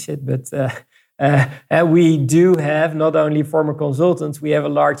ConsultancyExit, but we do have not only former consultants, we have a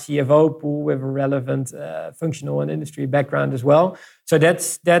large CFO pool with a relevant functional and industry background as well. So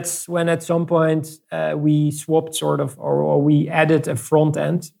that's when at some point we swapped sort of, or we added a front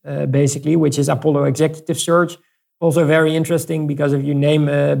end, basically, which is Apollo Executive Search. Also very interesting because if you name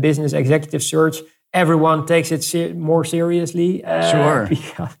a business executive search, everyone takes it more seriously. Sure.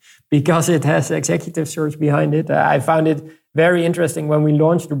 Because it has executive search behind it. I found it very interesting when we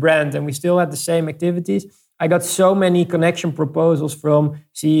launched the brand and we still had the same activities. I got so many connection proposals from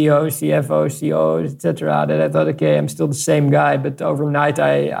CEOs, CFOs, CEOs, etc. that I thought, okay, I'm still the same guy, but overnight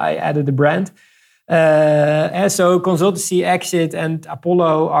I added a brand. And so ConsultancyExit and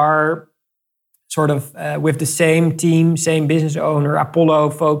Apollo are sort of with the same team, same business owner.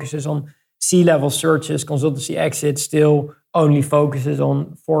 Apollo focuses on C-level searches. ConsultancyExit still only focuses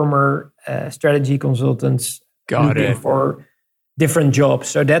on former strategy consultants looking for different jobs.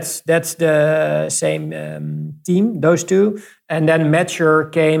 So that's the same team, those two. And then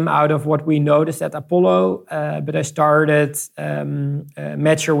MatcHR came out of what we noticed at Apollo. But I started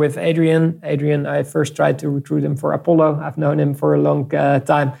MatcHR with Adrian. Adrian, I first tried to recruit him for Apollo. I've known him for a long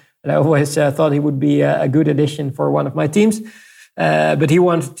time. And I always thought he would be a good addition for one of my teams. But he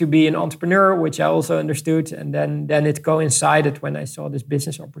wanted to be an entrepreneur, which I also understood. And then it coincided when I saw this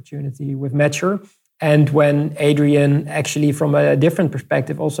business opportunity with MatcHR. And when Adrian actually from a different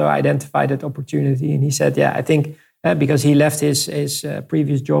perspective also identified that opportunity. And he said, yeah, I think because he left his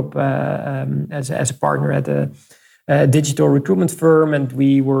previous job as a partner at a digital recruitment firm. And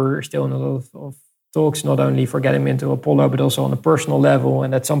we were still in a lot of talks, not only for getting him into Apollo, but also on a personal level.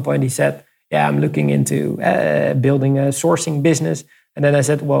 And at some point he said, yeah, I'm looking into building a sourcing business. And then I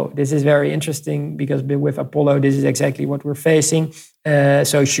said, well, this is very interesting because with Apollo, this is exactly what we're facing.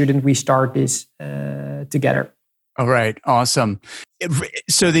 So shouldn't we start this together? All right. Awesome.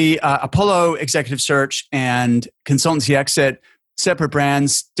 So the Apollo Executive Search and ConsultancyExit, separate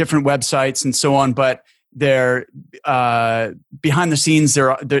brands, different websites and so on, but they're behind the scenes,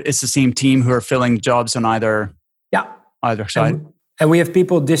 it's the same team who are filling jobs on either side. And we have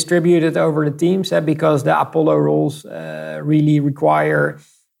people distributed over the teams because the Apollo roles really require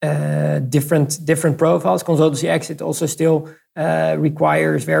different profiles. ConsultancyExit also still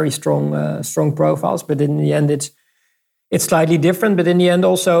requires very strong profiles, but in the end it's slightly different. But in the end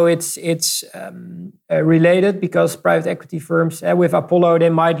also it's related because private equity firms with Apollo, they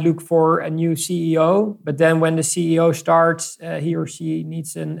might look for a new CEO, but then when the CEO starts, he or she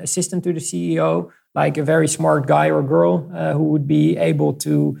needs an assistant to the CEO, like a very smart guy or girl who would be able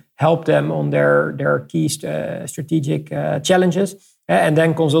to help them on their key strategic challenges. And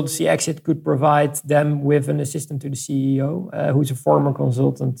then ConsultancyExit could provide them with an assistant to the CEO who's a former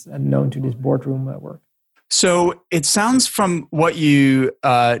consultant and known to this boardroom work. So it sounds from what you,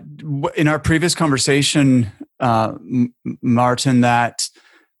 in our previous conversation, Maarten, that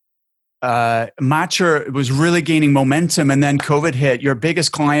MatcHR was really gaining momentum, and then COVID hit. Your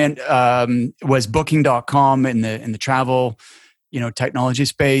biggest client was Booking.com in the travel, technology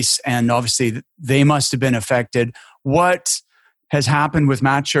space, and obviously they must have been affected. What has happened with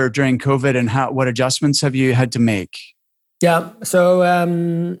MatcHR during COVID, and what adjustments have you had to make? Yeah, so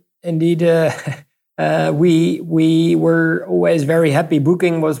indeed, we were always very happy.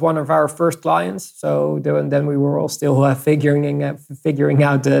 Booking was one of our first clients. So then we were all still figuring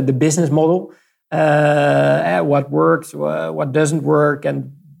out the business model, what works, what doesn't work,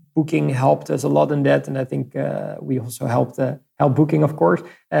 and Booking helped us a lot in that. And I think we also helped Booking, of course.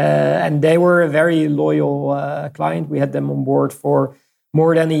 And they were a very loyal client. We had them on board for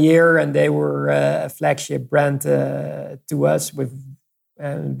more than a year, and they were a flagship brand to us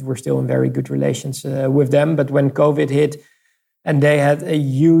and we're still in very good relations with them. But when COVID hit, and they had a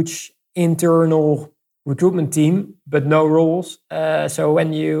huge internal recruitment team, but no roles. So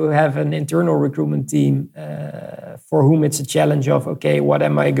when you have an internal recruitment team for whom it's a challenge of, okay, what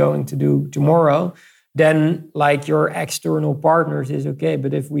am I going to do tomorrow? Then like your external partners is okay.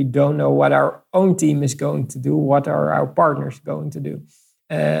 But if we don't know what our own team is going to do, what are our partners going to do?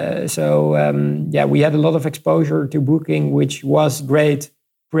 We had a lot of exposure to Booking, which was great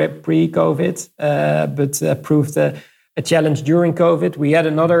pre-COVID, but proved a challenge during COVID. We had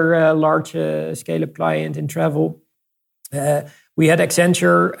another large scale-up client in travel. We had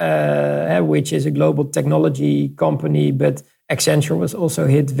Accenture, which is a global technology company, but Accenture was also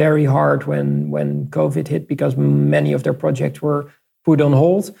hit very hard when COVID hit because many of their projects were put on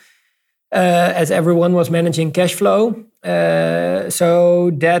hold. As everyone was managing cash flow.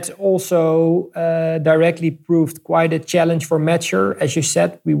 So that also directly proved quite a challenge for MatcHR. As you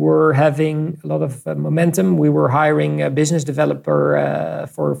said, we were having a lot of momentum. We were hiring a business developer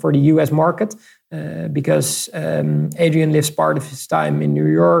for the US market because Adrian lives part of his time in New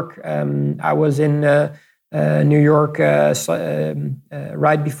York. I was in New York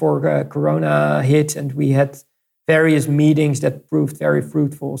right before Corona hit, and we had various meetings that proved very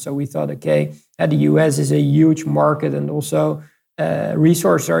fruitful. So we thought, okay, the US is a huge market, and also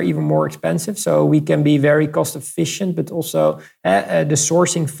resources are even more expensive. So we can be very cost efficient, but also the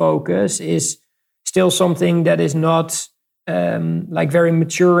sourcing focus is still something that is not like very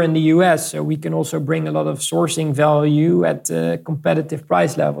mature in the US. So we can also bring a lot of sourcing value at competitive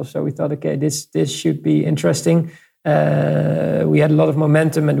price levels. So we thought, okay, this should be interesting. We had a lot of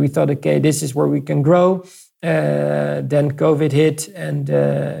momentum and we thought, okay, this is where we can grow. Then COVID hit, and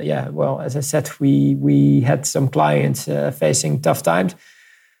as I said, we had some clients facing tough times.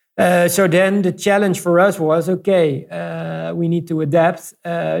 So then the challenge for us was, okay, we need to adapt.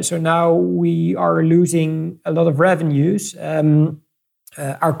 So now we are losing a lot of revenues.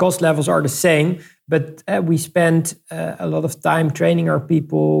 Our cost levels are the same, but we spend a lot of time training our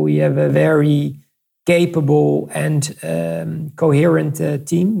people. We have a very capable and coherent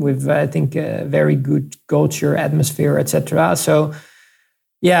team with, I think, a very good culture, atmosphere, etc. So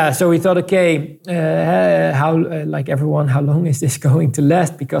we thought, okay, like everyone, how long is this going to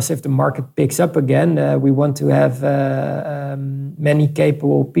last? Because if the market picks up again, we want to have many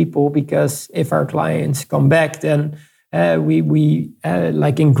capable people, because if our clients come back, then we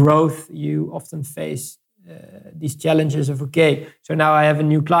like in growth, you often face these challenges of, okay, so now I have a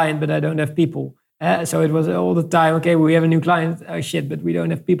new client, but I don't have people. So it was all the time, okay, we have a new client, oh shit, but we don't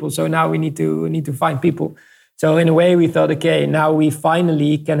have people. So now we need to find people. So in a way we thought, okay, now we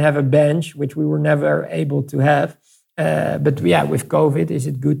finally can have a bench, which we were never able to have. But with COVID, is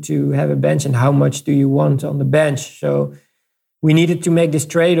it good to have a bench, and how much do you want on the bench? So we needed to make this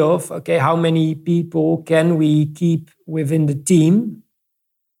trade-off. Okay, how many people can we keep within the team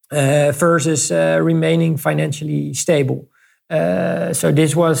versus remaining financially stable? So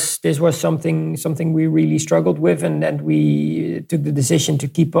this was something we really struggled with, and we took the decision to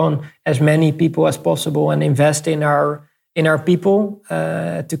keep on as many people as possible and invest in our people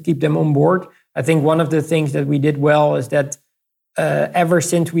to keep them on board. I think one of the things that we did well is that ever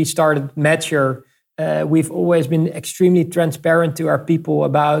since we started MatcHR, we've always been extremely transparent to our people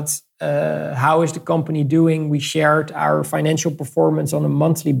about how is the company doing. We shared our financial performance on a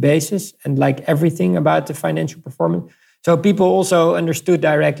monthly basis, and like everything about the financial performance. So people also understood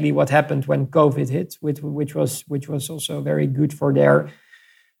directly what happened when COVID hit, which was also very good for their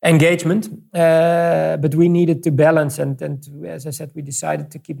engagement. But we needed to balance, and as I said, we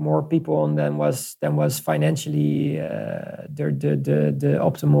decided to keep more people on than was financially the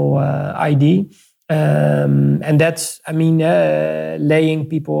optimal idea. And that's, laying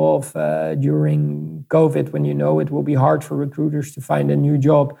people off during COVID, when you know it will be hard for recruiters to find a new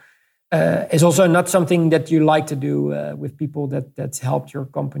job, is also not something that you like to do with people that's helped your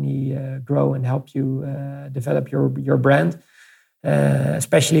company grow and help you develop your brand.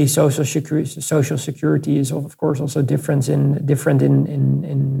 Especially social security is of course also different in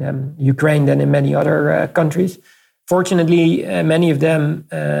Ukraine than in many other countries. Fortunately, many of them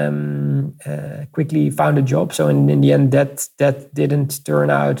quickly found a job. So in the end, that didn't turn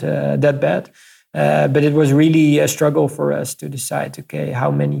out that bad. But it was really a struggle for us to decide, okay, how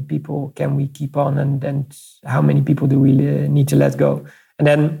many people can we keep on, and how many people do we need to let go? And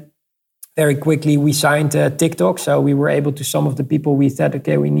then very quickly we signed TikTok. So we were able to, some of the people we said,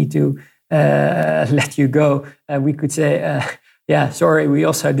 okay, we need to let you go. We could say, sorry, we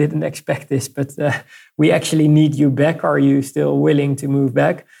also didn't expect this, but we actually need you back. Are you still willing to move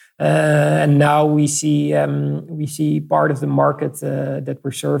back? And now we see part of the market that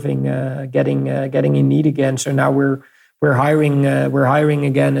we're serving getting in need again. So now we're hiring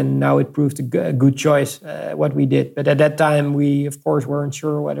again, and now it proved a good choice what we did. But at that time, we of course weren't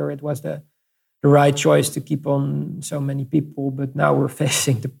sure whether it was the right choice to keep on so many people. But now we're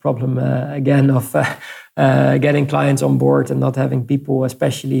facing the problem again of getting clients on board and not having people,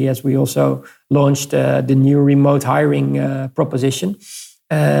 especially as we also launched the new remote hiring proposition.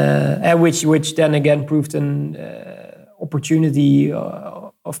 Which then again proved an opportunity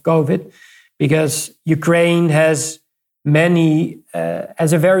of COVID, because Ukraine has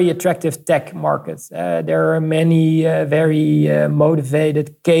a very attractive tech market. There are many very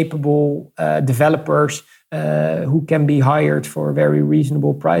motivated, capable developers who can be hired for very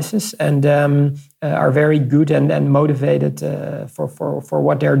reasonable prices, and are very good and motivated for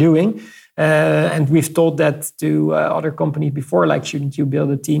what they're doing. And we've told that to other companies before, like, shouldn't you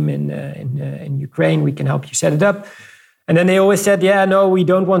build a team in Ukraine? We can help you set it up. And then they always said, no, we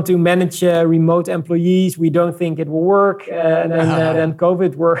don't want to manage remote employees. We don't think it will work. And then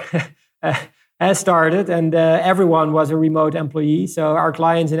COVID has started, and everyone was a remote employee. So our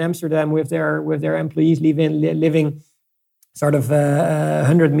clients in Amsterdam with their employees living sort of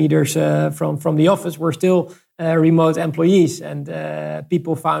 100 meters from the office were still remote employees. And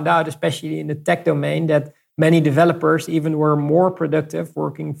people found out, especially in the tech domain, that many developers even were more productive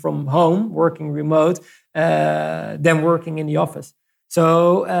working from home, working remote, than working in the office.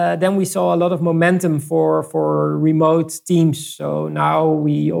 So then we saw a lot of momentum for remote teams. So now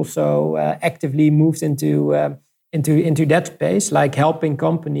we also actively moved into that space, like helping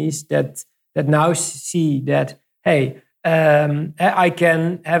companies that now see that, hey, I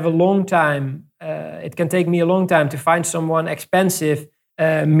can have a long time. It can take me a long time to find someone expensive,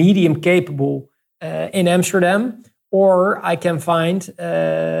 medium capable in Amsterdam, or I can find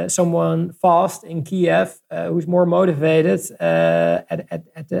someone fast in Kiev who's more motivated at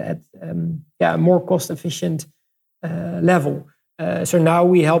a more cost efficient level. So now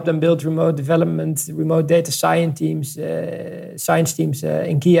we help them build remote development, remote data science teams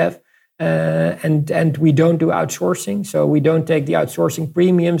in Kiev. And we don't do outsourcing. So we don't take the outsourcing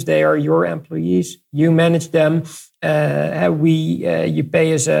premiums. They are your employees. You manage them. You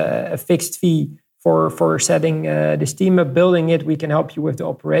pay us a fixed fee for setting this team up, building it. We can help you with the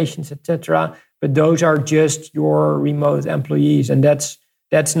operations, etc. But those are just your remote employees, and that's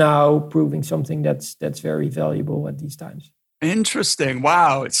now proving something that's very valuable at these times. Interesting.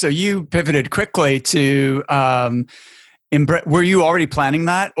 Wow. So you pivoted quickly to. Were you already planning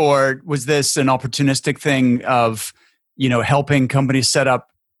that, or was this an opportunistic thing of, helping companies set up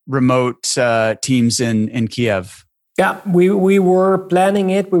remote teams in Kiev? Yeah, we were planning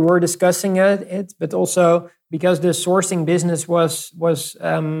it. We were discussing it, but also because the sourcing business was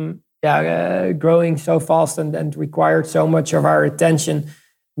growing so fast and required so much of our attention,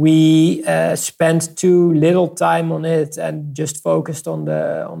 we spent too little time on it and just focused on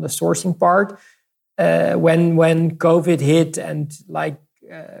the sourcing part. When COVID hit and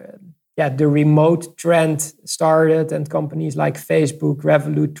the remote trend started, and companies like Facebook,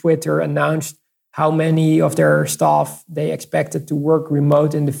 Revolut, Twitter announced how many of their staff they expected to work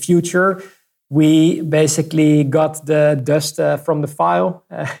remote in the future, we basically got the dust from the file,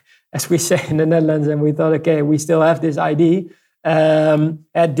 as we say in the Netherlands, and we thought, okay, we still have this idea. And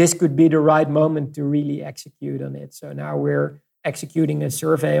this could be the right moment to really execute on it. So now we're executing a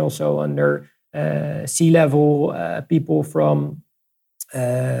survey also under C-level people from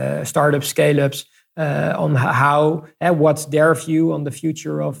startup scale-ups on how what's their view on the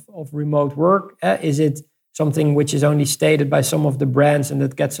future of remote work. Is it something which is only stated by some of the brands and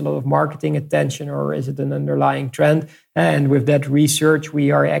that gets a lot of marketing attention, or is it an underlying trend? And with that research,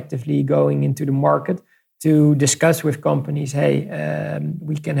 we are actively going into the market to discuss with companies, hey,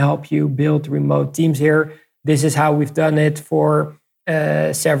 we can help you build remote teams here. This is how we've done it for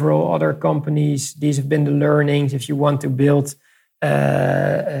several other companies. These have been the learnings. If you want to build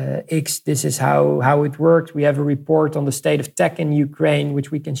X, this is how it works. We have a report on the state of tech in Ukraine, which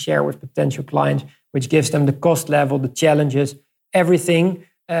we can share with potential clients, which gives them the cost level, the challenges, everything,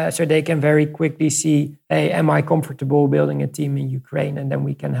 so they can very quickly see, hey, am I comfortable building a team in Ukraine? And then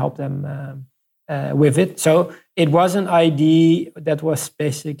we can help them with it. So it was an idea that was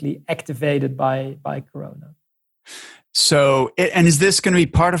basically activated by Corona. So, and is this going to be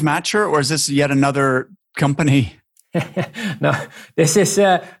part of MatcHR, or is this yet another company? No, this is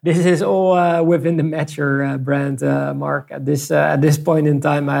all within the MatcHR brand, Mark. At this point in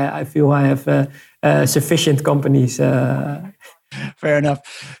time, I feel I have sufficient companies. Fair enough.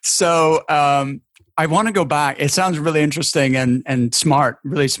 So I want to go back. It sounds really interesting and smart,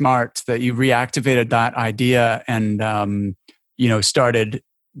 really smart that you reactivated that idea and started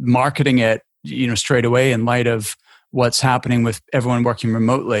marketing it straight away in light of what's happening with everyone working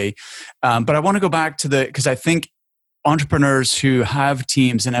remotely. But I want to go back to because I think entrepreneurs who have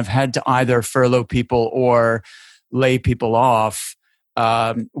teams and have had to either furlough people or lay people off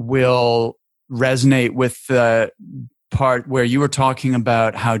will resonate with the part where you were talking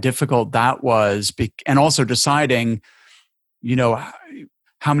about how difficult that was, and also deciding,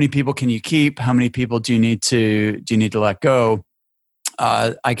 how many people can you keep? How many people do you need to let go?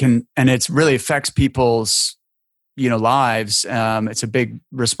 And it really affects people's lives. It's a big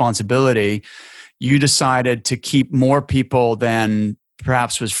responsibility. You decided to keep more people than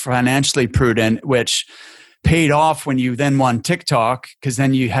perhaps was financially prudent, which paid off when you then won TikTok, because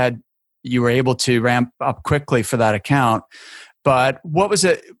then you were able to ramp up quickly for that account. But what was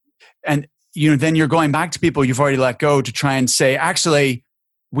it? And then you're going back to people you've already let go to try and say, actually,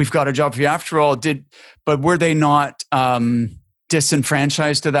 we've got a job for you after all. But were they not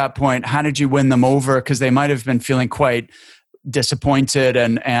disenfranchised to that point? How did you win them over? Because they might have been feeling quite disappointed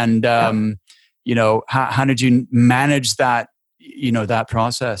and how did you manage that, that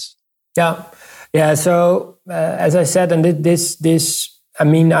process? Yeah. So as I said, and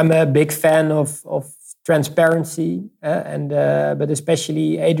I'm a big fan of transparency, but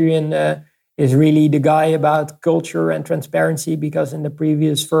especially Adrian is really the guy about culture and transparency, because in the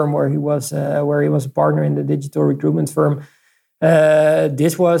previous firm where he was a partner in the digital recruitment firm,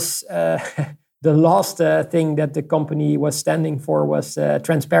 This was the last thing that the company was standing for was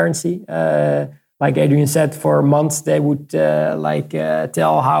transparency. Like Adrian said, for months they would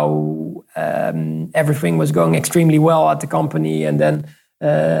tell how everything was going extremely well at the company, and then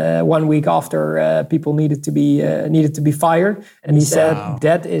 1 week after, people needed to be fired. And he said,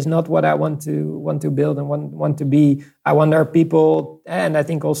 "That is not what I want to build and want to be. I want our people." And I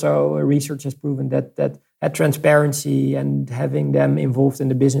think also research has proven that transparency and having them involved in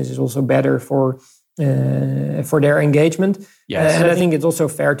the business is also better for their engagement. Yes. And I think it's also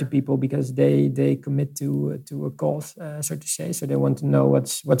fair to people because they commit to a cause, so to say. So they want to know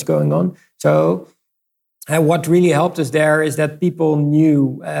what's going on. So what really helped us there is that people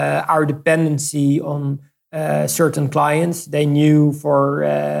knew our dependency on certain clients. They knew for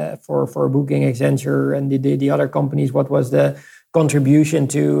Booking, Accenture, and the other companies what was the contribution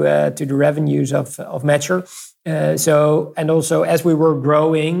to the revenues of MatcHR. And also as we were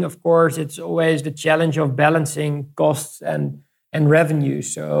growing, of course, it's always the challenge of balancing costs and revenue.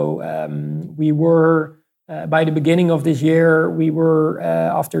 So we were by the beginning of this year, we were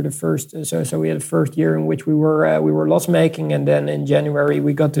after the first. So we had the first year in which we were loss making, and then in January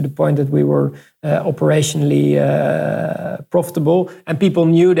we got to the point that we were operationally profitable, and people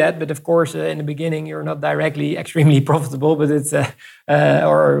knew that. But of course, in the beginning, you're not directly extremely profitable, but it's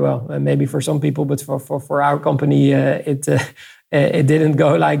maybe for some people, but for our company, it didn't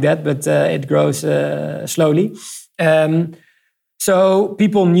go like that, but it grows slowly. So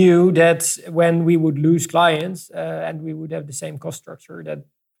people knew that when we would lose clients and we would have the same cost structure, that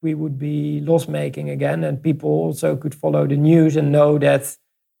we would be loss-making again. And people also could follow the news and know that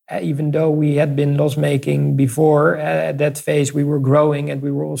even though we had been loss-making before, at that phase we were growing, and we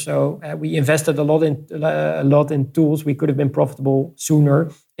were also we invested a lot in tools. We could have been profitable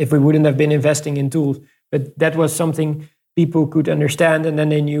sooner if we wouldn't have been investing in tools. But that was something people could understand, and then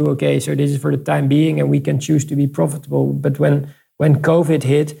they knew, okay, so this is for the time being, and we can choose to be profitable. But when COVID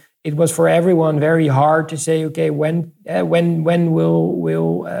hit, it was for everyone very hard to say, okay, when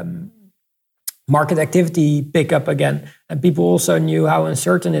will market activity pick up again? And people also knew how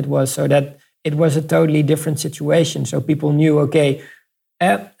uncertain it was, so that it was a totally different situation. So people knew, okay,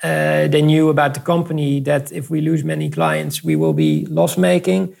 they knew about the company that if we lose many clients, we will be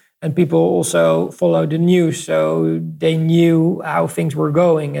loss-making. And people also followed the news, so they knew how things were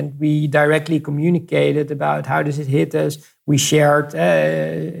going. And we directly communicated about how does it hit us. We shared,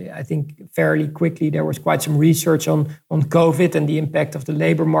 I think fairly quickly, there was quite some research on COVID and the impact of the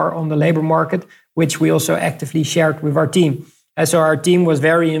labor market, which we also actively shared with our team. And so our team was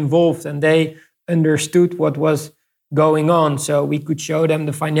very involved, and they understood what was going on. So we could show them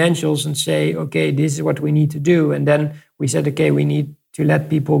the financials and say, okay, this is what we need to do. And then we said, okay, we need to let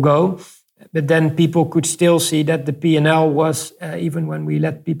people go. But then people could still see that the P&L was, even when we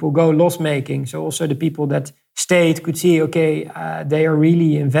let people go, loss-making. So also the people that stayed could see, okay, they are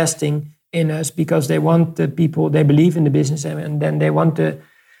really investing in us because they want the people, they believe in the business, and then they want the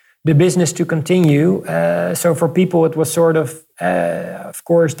business to continue. So for people, it was sort of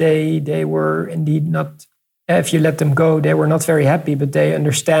course, they were indeed not, if you let them go, they were not very happy, but they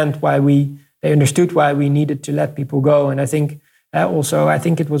understood why we needed to let people go. And I think also, I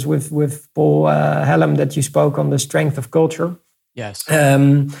think it was with Paul Helm that you spoke on the strength of culture. Yes.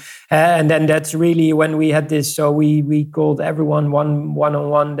 And then that's really when we had this. So we called everyone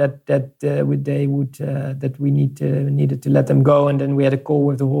one-on-one that we needed to let them go, and then we had a call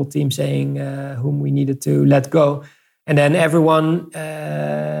with the whole team saying whom we needed to let go, and then everyone,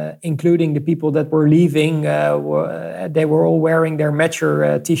 including the people that were leaving, they were all wearing their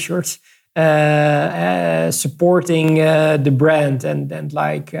MatcHR t-shirts. Supporting the brand and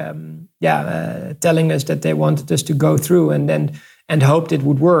telling us that they wanted us to go through and hoped it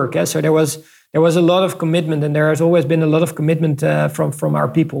would work. So there was a lot of commitment, and there has always been a lot of commitment from our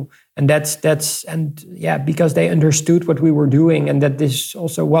people, and that's because they understood what we were doing, and that this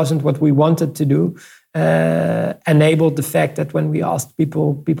also wasn't what we wanted to do. Enabled the fact that when we asked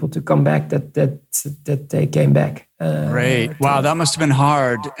people to come back, that they came back. Great! Wow, that must have been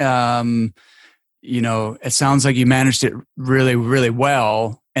hard. It sounds like you managed it really, really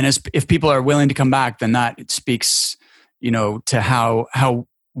well. And if people are willing to come back, then that it speaks, to how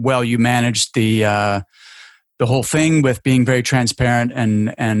well you managed the whole thing with being very transparent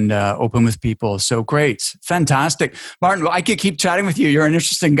and open with people. So great. Fantastic. Maarten, I could keep chatting with you. You're an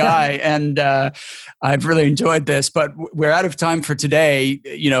interesting guy, and I've really enjoyed this, but we're out of time for today.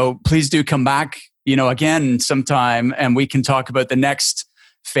 Please do come back, again sometime, and we can talk about the next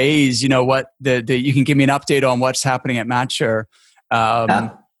phase, what you can give me an update on what's happening at MatcHR.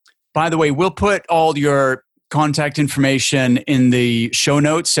 By the way, we'll put all your contact information in the show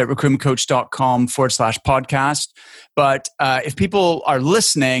notes at recruitmentcoach.com/podcast. But if people are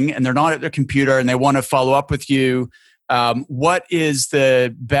listening and they're not at their computer and they want to follow up with you, what is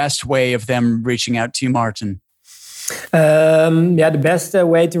the best way of them reaching out to you, Maarten? The best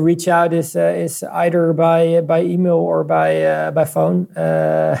way to reach out is either by email or by phone.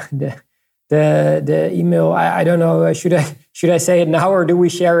 The email, I don't know. Should I say it now, or do we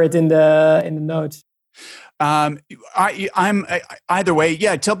share it in the notes? I'm either way.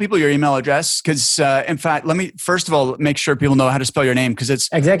 Yeah, tell people your email address because, in fact, let me first of all make sure people know how to spell your name because it's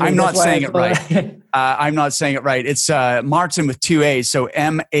exactly. I'm not saying it right. I'm not saying it right. It's Maarten with 2 A's, so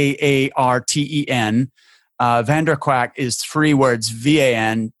Maarten. Van der Kwaak is 3 words: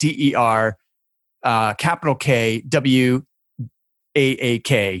 VANDER, capital K WAAK.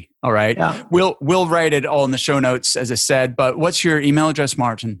 All right. Yeah. We'll write it all in the show notes, as I said. But what's your email address,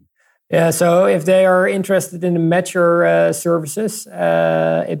 Maarten? Yeah, so if they are interested in the MatcHR services,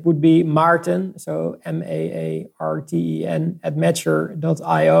 it would be Maarten, so MAARTEN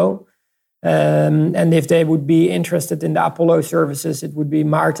 @matchher.io. And if they would be interested in the Apollo services, it would be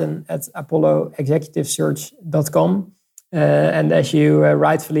Maarten @apolloexecutivesearch.com. And as you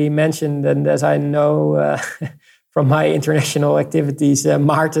rightfully mentioned, and as I know from my international activities,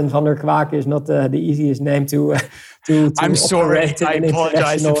 Maarten van der Kwaak is not the easiest name to I'm sorry. I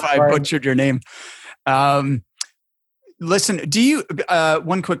apologize if I butchered your name. Listen, do you,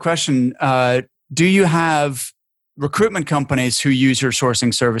 one quick question, do you have recruitment companies who use your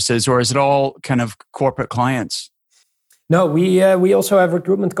sourcing services, or is it all kind of corporate clients? No, we also have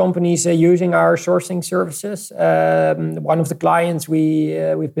recruitment companies using our sourcing services. One of the clients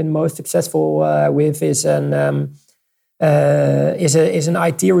we've been most successful with is an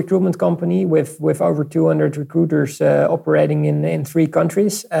IT recruitment company with over 200 recruiters operating in 3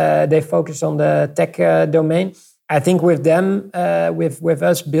 countries. They focus on the tech domain. I think with them, with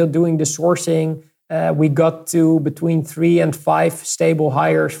us doing the sourcing, we got to between 3 and 5 stable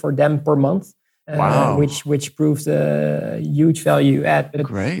hires for them per month. Wow. Which proved a huge value add.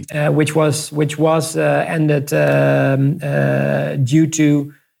 Great. Which was ended due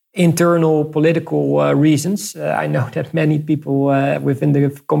to internal political reasons. I know that many people within the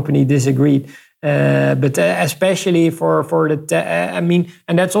company disagreed, but especially for the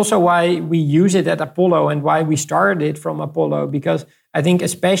and that's also why we use it at Apollo and why we started it from Apollo, because I think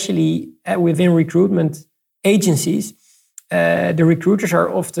especially within recruitment agencies, the recruiters are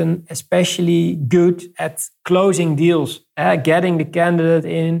often especially good at closing deals, getting the candidate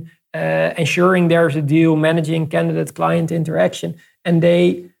in, ensuring there's a deal, managing candidate-client interaction, and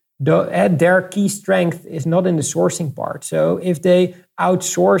their key strength is not in the sourcing part. So if they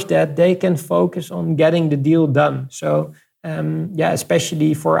outsource that, they can focus on getting the deal done. So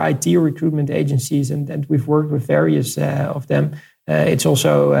especially for IT recruitment agencies, and we've worked with various of them. It's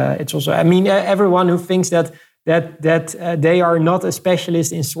also. I mean, everyone who thinks that they are not a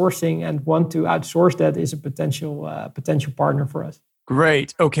specialist in sourcing and want to outsource that is a potential partner for us.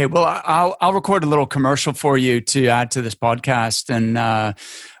 Great. Okay. Well, I'll record a little commercial for you to add to this podcast, and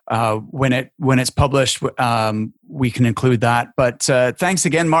when it's published, we can include that. But thanks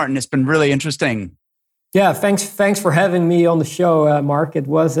again, Maarten. It's been really interesting. Yeah. Thanks for having me on the show, Mark. It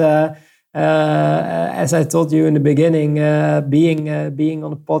was. As I told you in the beginning, being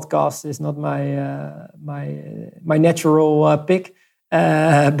on a podcast is not my natural pick,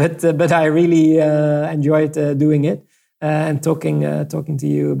 but I really enjoyed doing it and talking to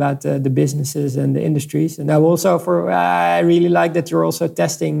you about the businesses and the industries. And I really like that you're also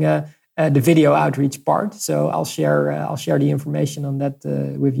testing the video outreach part. So I'll share the information on that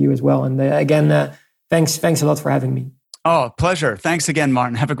with you as well. And again, thanks a lot for having me. Oh, pleasure. Thanks again,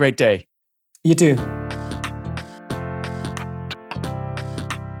 Maarten. Have a great day. You too.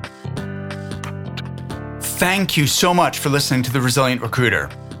 Thank you so much for listening to The Resilient Recruiter.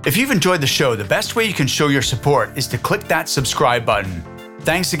 If you've enjoyed the show, the best way you can show your support is to click that subscribe button.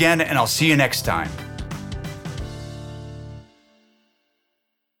 Thanks again, and I'll see you next time.